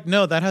have been like,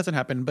 "No, that hasn't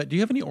happened. But do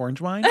you have any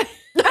orange wine?"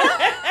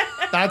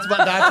 That's what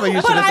you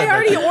should But have said. I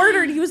already Becky.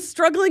 ordered. He was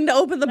struggling to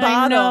open the I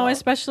bottle. know,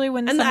 especially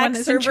when and the someone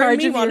is in ex-server in charge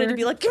me of wanted your to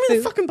be like, "Give me the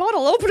food. fucking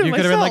bottle. Open it You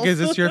could have myself." been like, "Is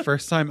this your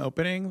first time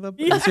opening the?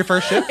 Is this your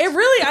first shift?" It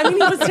really, I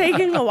mean, he was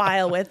taking a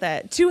while with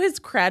it. To his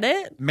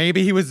credit,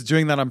 Maybe he was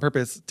doing that on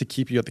purpose to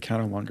keep you at the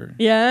counter longer.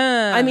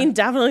 Yeah. I mean,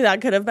 definitely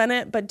that could have been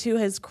it. But to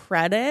his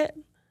credit,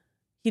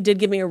 he did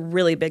give me a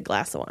really big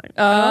glass of wine.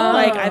 Oh.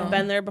 Like I've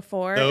been there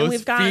before, and Those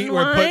we've gotten feet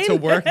were wine, put to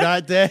work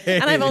that day.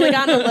 and I've only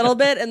gotten a little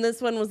bit, and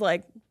this one was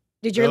like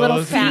Did your little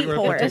Those feet feet were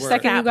put pour. to the work.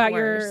 second you Fat got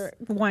pours. your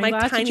wine My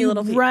glass, tiny did you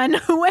little feet. run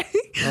away?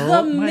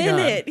 Oh the my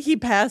minute he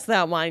passed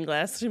that wine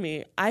glass to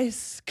me, I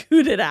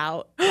scooted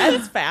out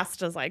as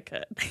fast as I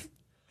could.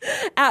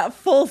 At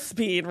full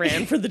speed,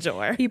 ran for the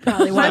door. He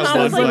probably My That mom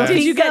was was like, glass.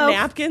 "Did you get Go.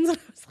 napkins?" And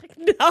I was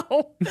like,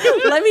 "No."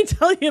 Let me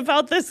tell you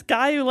about this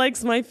guy who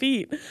likes my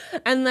feet.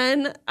 And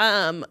then,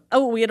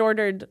 we had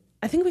ordered,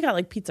 I think we got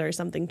like pizza or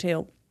something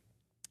too.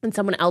 And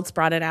someone else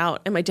brought it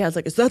out. And my dad's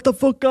like, "Is that the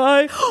foot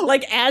guy?"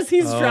 Like as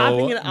he's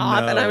dropping it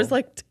off. And I no. was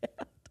like,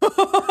 "Dad."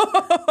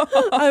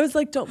 I was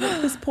like, "Don't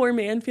make this poor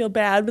man feel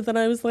bad." But then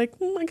I was like,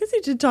 I guess he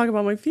did talk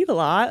about my feet a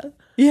lot.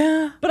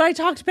 yeah. But I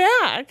talked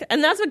back.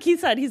 And that's what Keith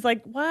said. He's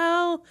like,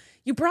 "Well,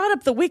 you brought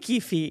up the wiki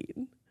feet."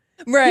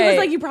 Right. He was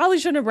like, "You probably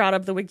shouldn't have brought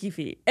up the wiki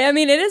feet." I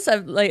mean, it is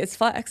it's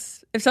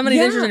flex. If somebody's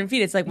Yeah. interested in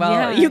feet, it's like, well,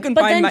 Yeah. you can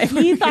But find then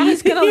my. he thought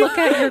He's gonna look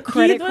at your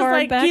credit Keith was card,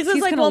 like, Bex. Keith was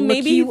He's like, gonna well, look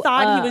maybe he you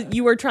thought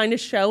you were trying to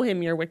show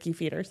him your wiki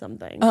feet or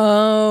something,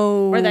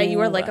 Oh. or that you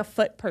were like a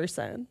foot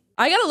person.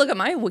 I gotta look at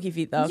my wiki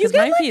feet though, You because get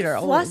my like feet are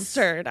old.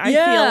 flustered. I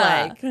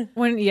Yeah. feel like,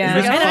 When You're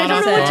and just I caught don't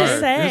off know what to guard. You're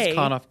say. just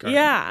caught off guard.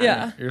 Yeah,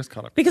 Yeah. You're just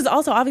caught off. Because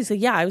also, obviously,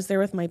 yeah, I was there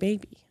with my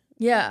baby,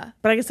 Yeah.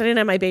 but I guess I didn't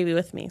have my baby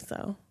with me,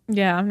 so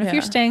Yeah, and if Yeah.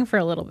 you're staying for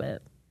a little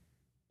bit.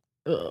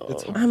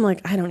 It's hard. I'm like,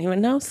 I don't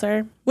even know,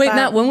 sir. Wait, But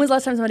Matt, when was the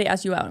last time somebody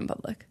asked you out in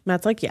public?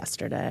 Matt's like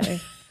yesterday.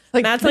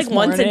 Like Matt's this like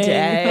once a morning.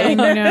 day. I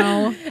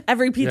know.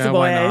 Every pizza Yeah, boy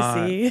why I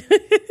not? see.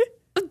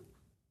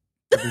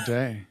 Every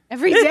day.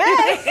 Every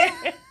day.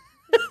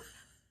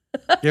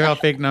 Give out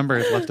fake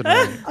numbers left and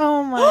right.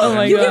 Oh my. Oh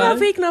my You give God. out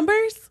fake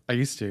numbers? I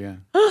used to, yeah.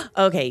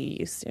 Okay, you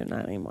used to,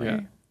 not anymore.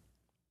 Yeah.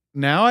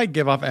 Now I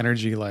give off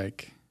energy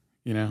like,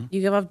 you know,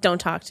 You give up don't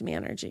talk to me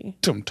energy.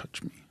 don't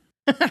touch me.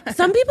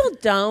 Some people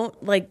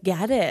don't like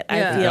get it.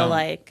 Yeah. I feel Yeah.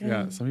 like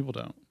Yeah, some people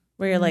don't.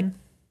 where you're like,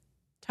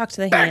 talk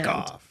to the Back hand,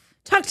 off.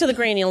 talk to the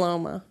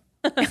granuloma.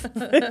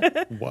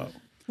 Whoa.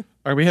 All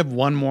right, we have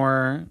one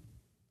more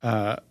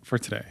for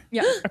today.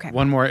 Yeah. Okay.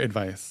 One more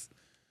advice.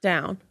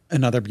 Down.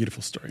 Another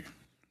beautiful story.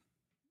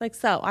 Like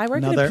so, I work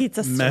Another at a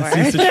pizza store,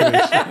 messy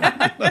situation.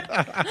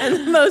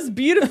 and the most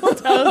beautiful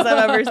toes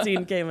I've ever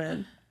seen came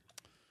in.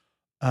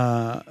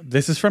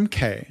 This is from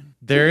Kay.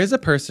 There is a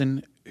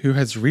person who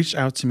has reached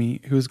out to me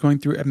who is going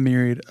through a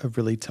myriad of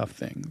really tough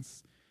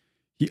things.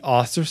 He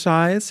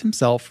ostracized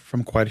himself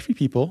from quite a few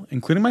people,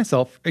 including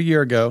myself, a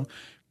year ago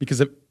because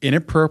of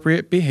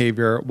inappropriate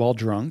behavior while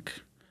drunk.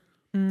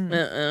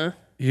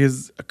 He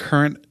has a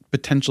current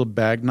potential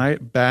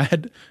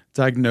bad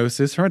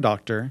diagnosis from a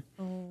doctor,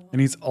 and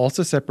he's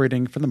also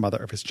separating from the mother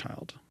of his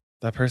child.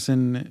 That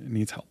person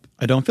needs help.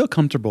 I don't feel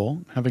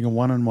comfortable having a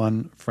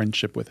one-on-one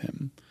friendship with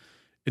him.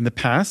 In the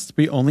past,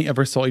 we only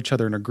ever saw each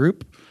other in a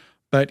group,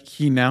 but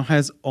he now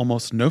has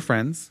almost no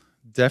friends,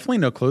 definitely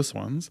no close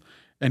ones,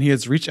 and he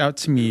has reached out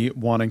to me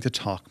wanting to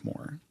talk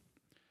more.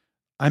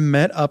 I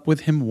met up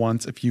with him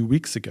once a few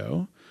weeks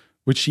ago.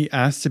 which he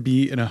asked to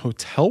be in a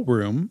hotel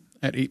room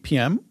at 8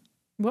 p.m.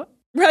 What?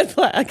 Red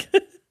flag.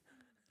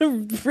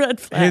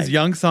 Red flag. His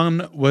young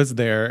son was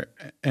there,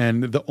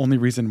 and the only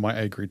reason why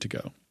I agreed to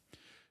go.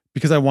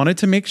 Because I wanted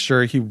to make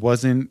sure he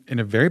wasn't in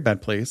a very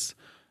bad place.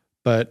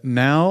 But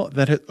now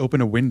that has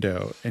opened a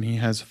window, and he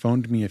has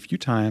phoned me a few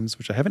times,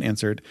 which I haven't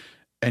answered.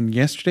 And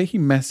yesterday he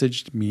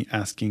messaged me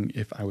asking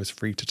if I was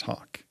free to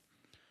talk.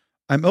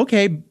 I'm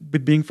okay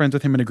with being friends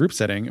with him in a group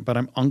setting, but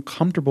I'm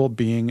uncomfortable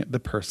being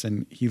the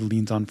person he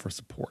leans on for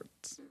support.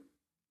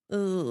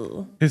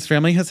 Ooh. His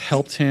family has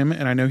helped him,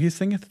 and I know he's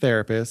seeing a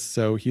therapist,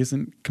 so he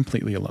isn't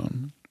completely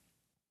alone.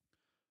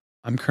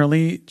 I'm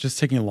currently just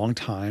taking a long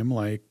time,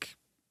 like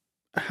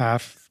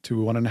half to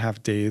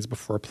 1.5 days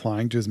before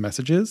replying to his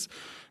messages,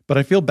 but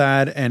I feel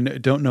bad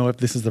and don't know if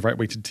this is the right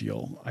way to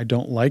deal. I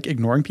don't like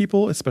ignoring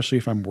people, especially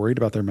if I'm worried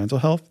about their mental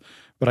health,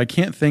 but I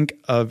can't think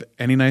of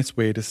any nice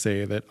way to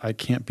say that I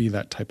can't be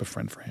that type of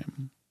friend for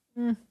him.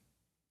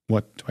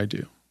 What do I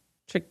do?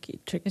 Tricky.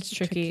 It's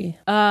tricky.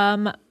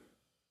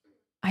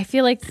 I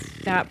feel like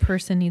that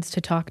person needs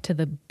to talk to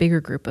the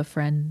bigger group of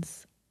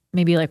friends,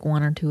 maybe like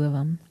one or two of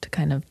them, to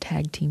kind of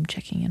tag team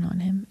checking in on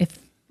him. If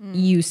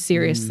you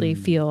seriously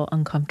feel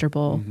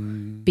uncomfortable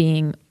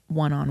being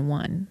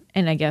one-on-one.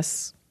 And I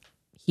guess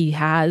he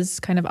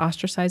has kind of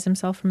ostracized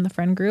himself from the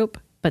friend group,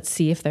 but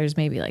see if there's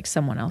maybe like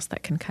someone else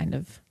that can kind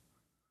of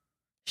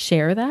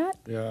share that.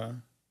 Yeah.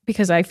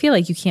 Because I feel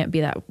like you can't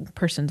be that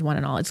person's one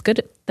and all. It's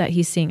good that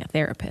he's seeing a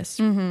therapist.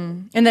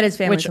 And that his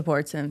family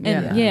supports him.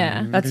 And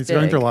yeah. That's He's big.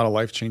 going through a lot of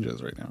life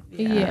changes right now.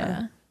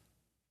 Yeah.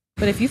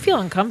 But if you feel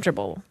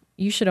uncomfortable,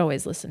 you should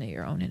always listen to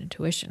your own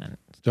intuition. And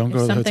Don't if go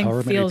to the something hotel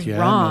room feels at 8 p.m.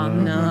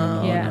 wrong,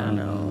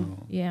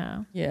 No.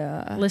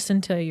 yeah.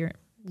 Listen to your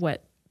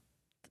what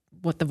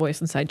the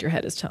voice inside your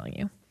head is telling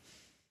you.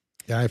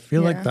 Yeah, I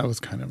feel like that was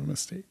kind of a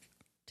mistake.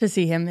 To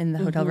see him in the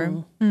hotel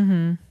room.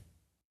 Mm-hmm.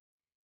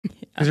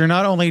 Because you're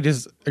not only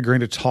just agreeing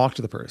to talk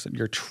to the person,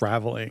 you're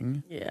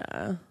traveling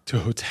to a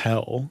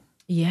hotel.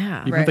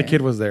 Yeah. Even if the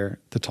kid was there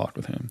to talk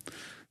with him.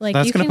 Like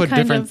That's you going to can put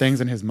kind different of things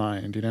in his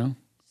mind, you know?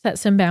 set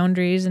some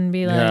boundaries and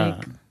be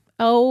like,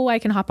 oh, I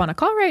can hop on a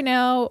call right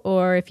now.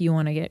 Or if you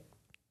want to get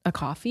a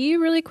coffee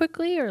really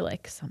quickly or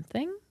like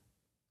something.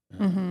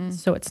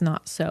 So it's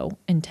not so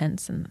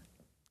intense and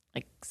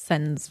like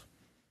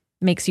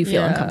makes you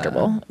feel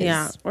uncomfortable.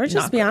 Yeah. Or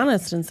just be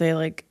honest and say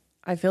like,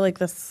 I feel like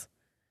this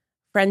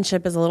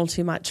friendship is a little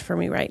too much for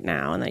me right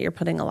now and that you're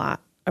putting a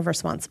lot of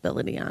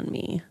responsibility on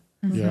me.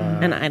 Yeah.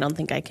 And I don't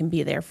think I can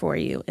be there for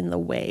you in the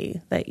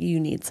way that you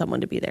need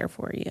someone to be there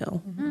for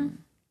you.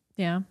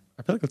 Yeah.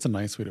 I feel like that's a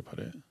nice way to put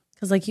it.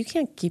 Because like you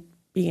can't keep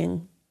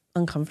being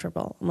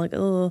uncomfortable. I'm like,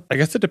 oh. I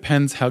guess it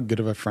depends how good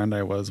of a friend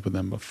I was with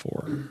them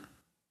before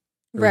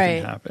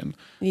everything happened.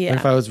 Yeah. Like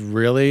if I was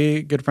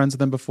really good friends with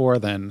them before,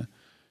 then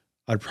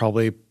I'd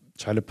probably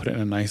try to put it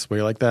in a nice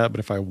way like that. But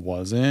if I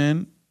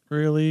wasn't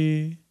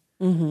really,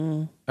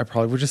 I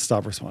probably would just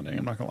stop responding.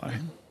 I'm not going to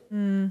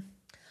lie.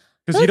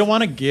 Because you don't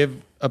want to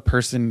give a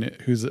person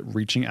who's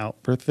reaching out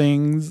for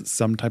things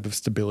some type of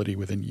stability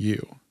within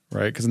you,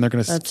 right? Because then they're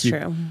going to keep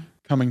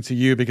coming to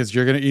you because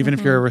you're going to, even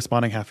if you're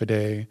responding half a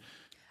day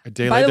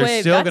later,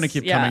 they're still going to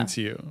keep coming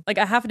to you. Like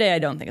a half a day, I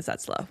don't think it's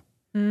that slow.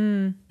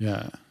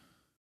 Yeah.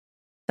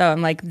 So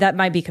I'm like, that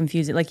might be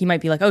confusing. Like you might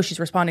be like, oh, she's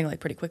responding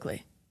like pretty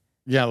quickly.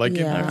 Yeah, like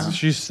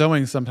she's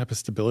showing some type of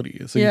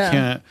stability. So you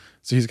can't,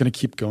 so he's going to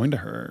keep going to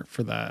her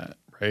for that,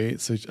 right?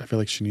 So I feel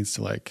like she needs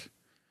to like,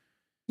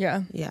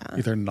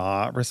 either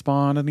not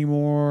respond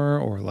anymore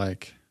or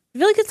like. I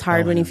feel like it's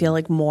hard when you feel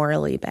like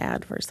morally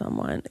bad for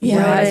someone. Yeah, you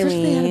know what especially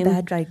I mean? if they had a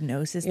bad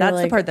diagnosis. You're That's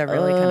like, the part that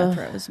really kind of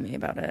throws me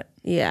about it.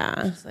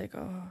 Yeah. It's like,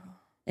 oh.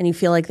 And you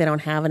feel like they don't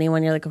have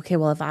anyone. You're like, okay,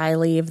 well, if I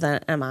leave,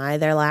 then am I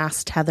their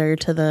last tether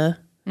to the...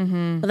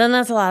 But then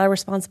that's a lot of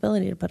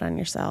responsibility to put on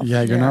yourself.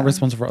 Yeah, you're not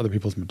responsible for other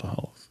people's mental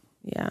health.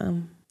 Yeah.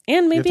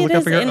 And maybe it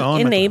is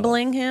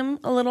enabling him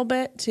a little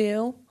bit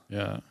too.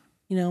 Yeah.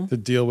 You know? To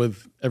deal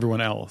with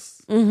everyone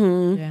else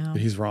Yeah. that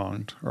he's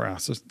wronged or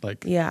asked.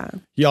 Like, Yeah.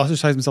 he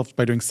ostracized himself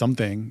by doing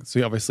something. So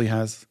he obviously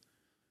has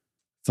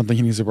something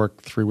he needs to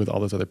work through with all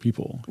those other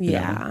people. you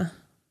know?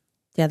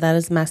 Yeah, that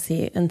is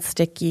messy and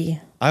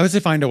sticky. I would say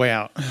find a way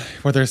out,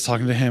 whether it's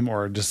talking to him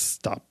or just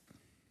stop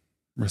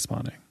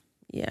responding.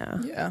 Yeah.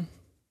 Yeah.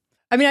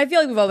 I mean, I feel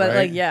like we've all been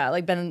Right?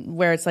 like been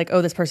where it's like,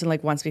 oh, this person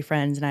like wants to be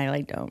friends and I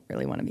like don't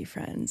really want to be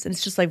friends. And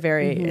it's just like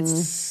very,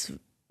 it's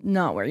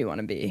not where you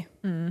want to be.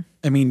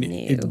 I mean,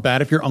 it's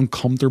bad if you're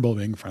uncomfortable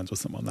being friends with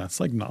someone.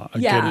 That's like not a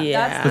good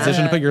that's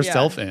position to put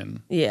yourself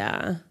in.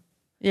 Yeah.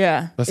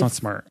 Yeah. That's not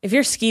smart. If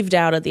you're skeeved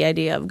out at the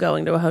idea of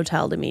going to a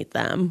hotel to meet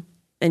them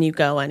and you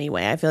go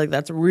anyway, I feel like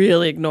that's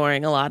really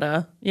ignoring a lot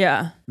of...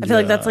 Yeah. I feel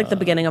like that's like the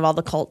beginning of all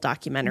the cult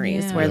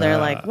documentaries where they're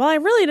like, well, I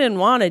really didn't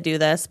want to do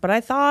this, but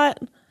I thought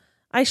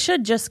I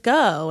should just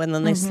go. And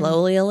then they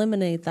slowly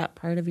eliminate that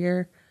part of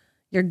your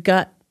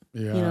gut.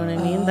 Yeah. You know what I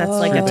mean? That's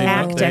like a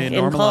tactic They in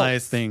normalize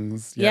cults.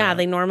 things. Yeah,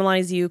 they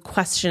normalize you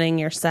questioning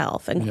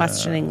yourself and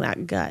questioning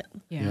that gut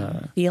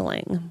Yeah.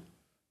 feeling.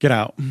 Get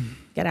out.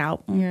 Get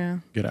out. Yeah.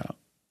 Get out.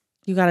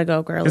 You got to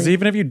go, girly. Because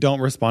even if you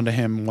don't respond to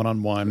him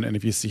one-on-one, and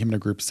if you see him in a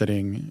group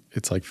setting,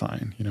 it's like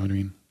fine. You know what I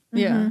mean?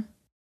 Yeah.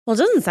 Well, it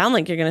doesn't sound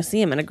like you're going to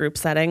see him in a group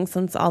setting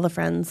since all the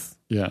friends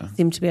Yeah.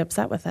 seem to be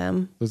upset with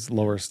him. Those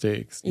lower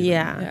stakes. you know?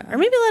 Yeah. Or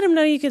maybe let him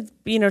know you could,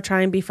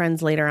 try and be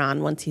friends later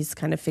on once he's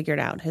kind of figured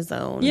out his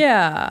own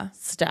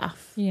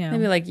stuff. Yeah.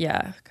 Maybe like,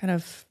 kind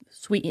of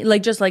sweet,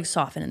 like just like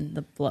soften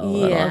the blow a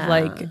little of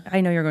like,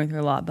 I know you're going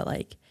through a lot, but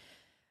like,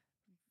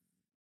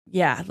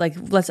 like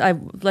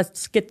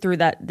let's get through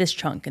this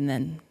chunk and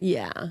then.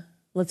 Yeah.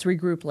 Let's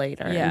regroup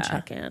later and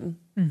check in.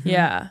 Mm-hmm.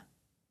 Yeah.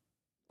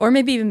 Or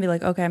maybe even be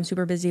like, okay, I'm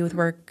super busy with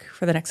work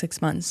for the next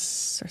 6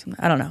 months or something.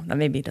 I don't know. That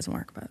maybe it doesn't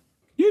work, but.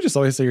 You just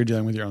always say you're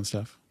dealing with your own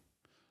stuff.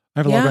 I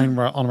have a lot going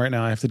on right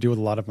now. I have to deal with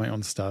a lot of my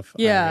own stuff.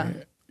 Yeah.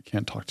 I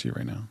can't talk to you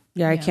right now.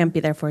 Yeah, I can't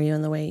be there for you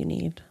in the way you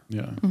need.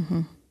 Yeah.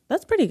 Mm-hmm.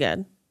 That's pretty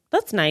good.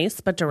 That's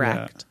nice, but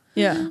direct.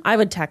 Yeah. I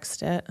would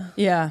text it.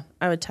 Yeah.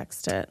 I would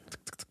text it.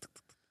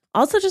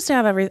 Also, just to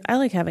have I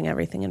like having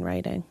everything in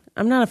writing.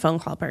 I'm not a phone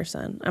call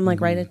person. I'm like,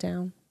 write it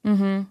down.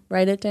 Mm-hmm.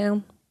 Write it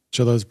down.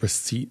 Show those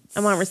receipts. I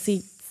want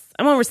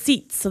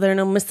receipts so there are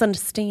no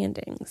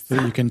misunderstandings. So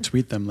that you can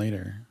tweet them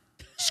later.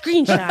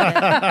 Screenshot it.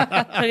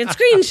 So I can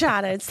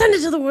screenshot it. Send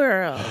it to the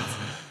world.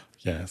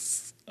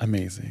 Yes.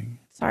 Amazing.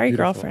 Sorry,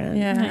 Beautiful. girlfriend.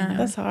 Yeah.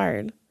 That's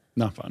hard.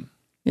 Not fun.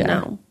 Yeah.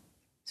 No.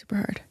 Super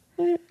hard.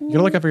 You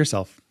gotta look out for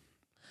yourself.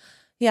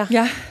 Yeah.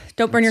 Yeah.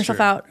 Don't burn That's yourself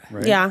true, out.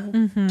 Right? Yeah.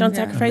 Don't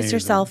sacrifice Amazing.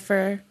 yourself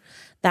for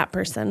that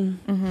person.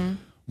 Mm-hmm.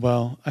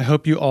 Well, I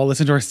hope you all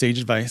listen to our stage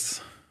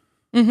advice.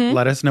 Mm-hmm.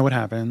 Let us know what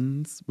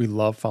happens. We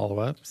love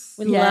follow-ups.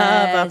 We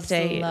love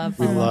updates.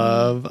 We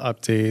love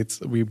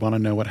updates. We want to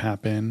know what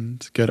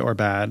happened, good or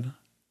bad,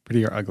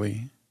 pretty or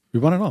ugly.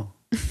 We want it all.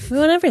 We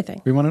want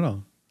everything. We want it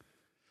all.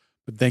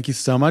 But thank you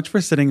so much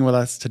for sitting with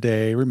us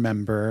today.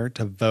 Remember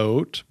to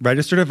vote,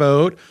 register to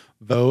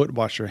vote,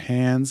 wash your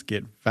hands,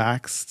 get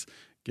vaxxed,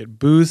 get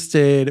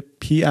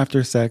boosted, pee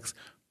after sex,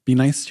 be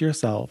nice to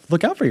yourself,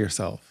 look out for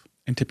yourself,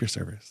 and tip your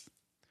servers.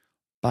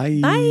 Bye.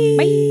 Bye.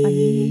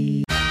 Bye.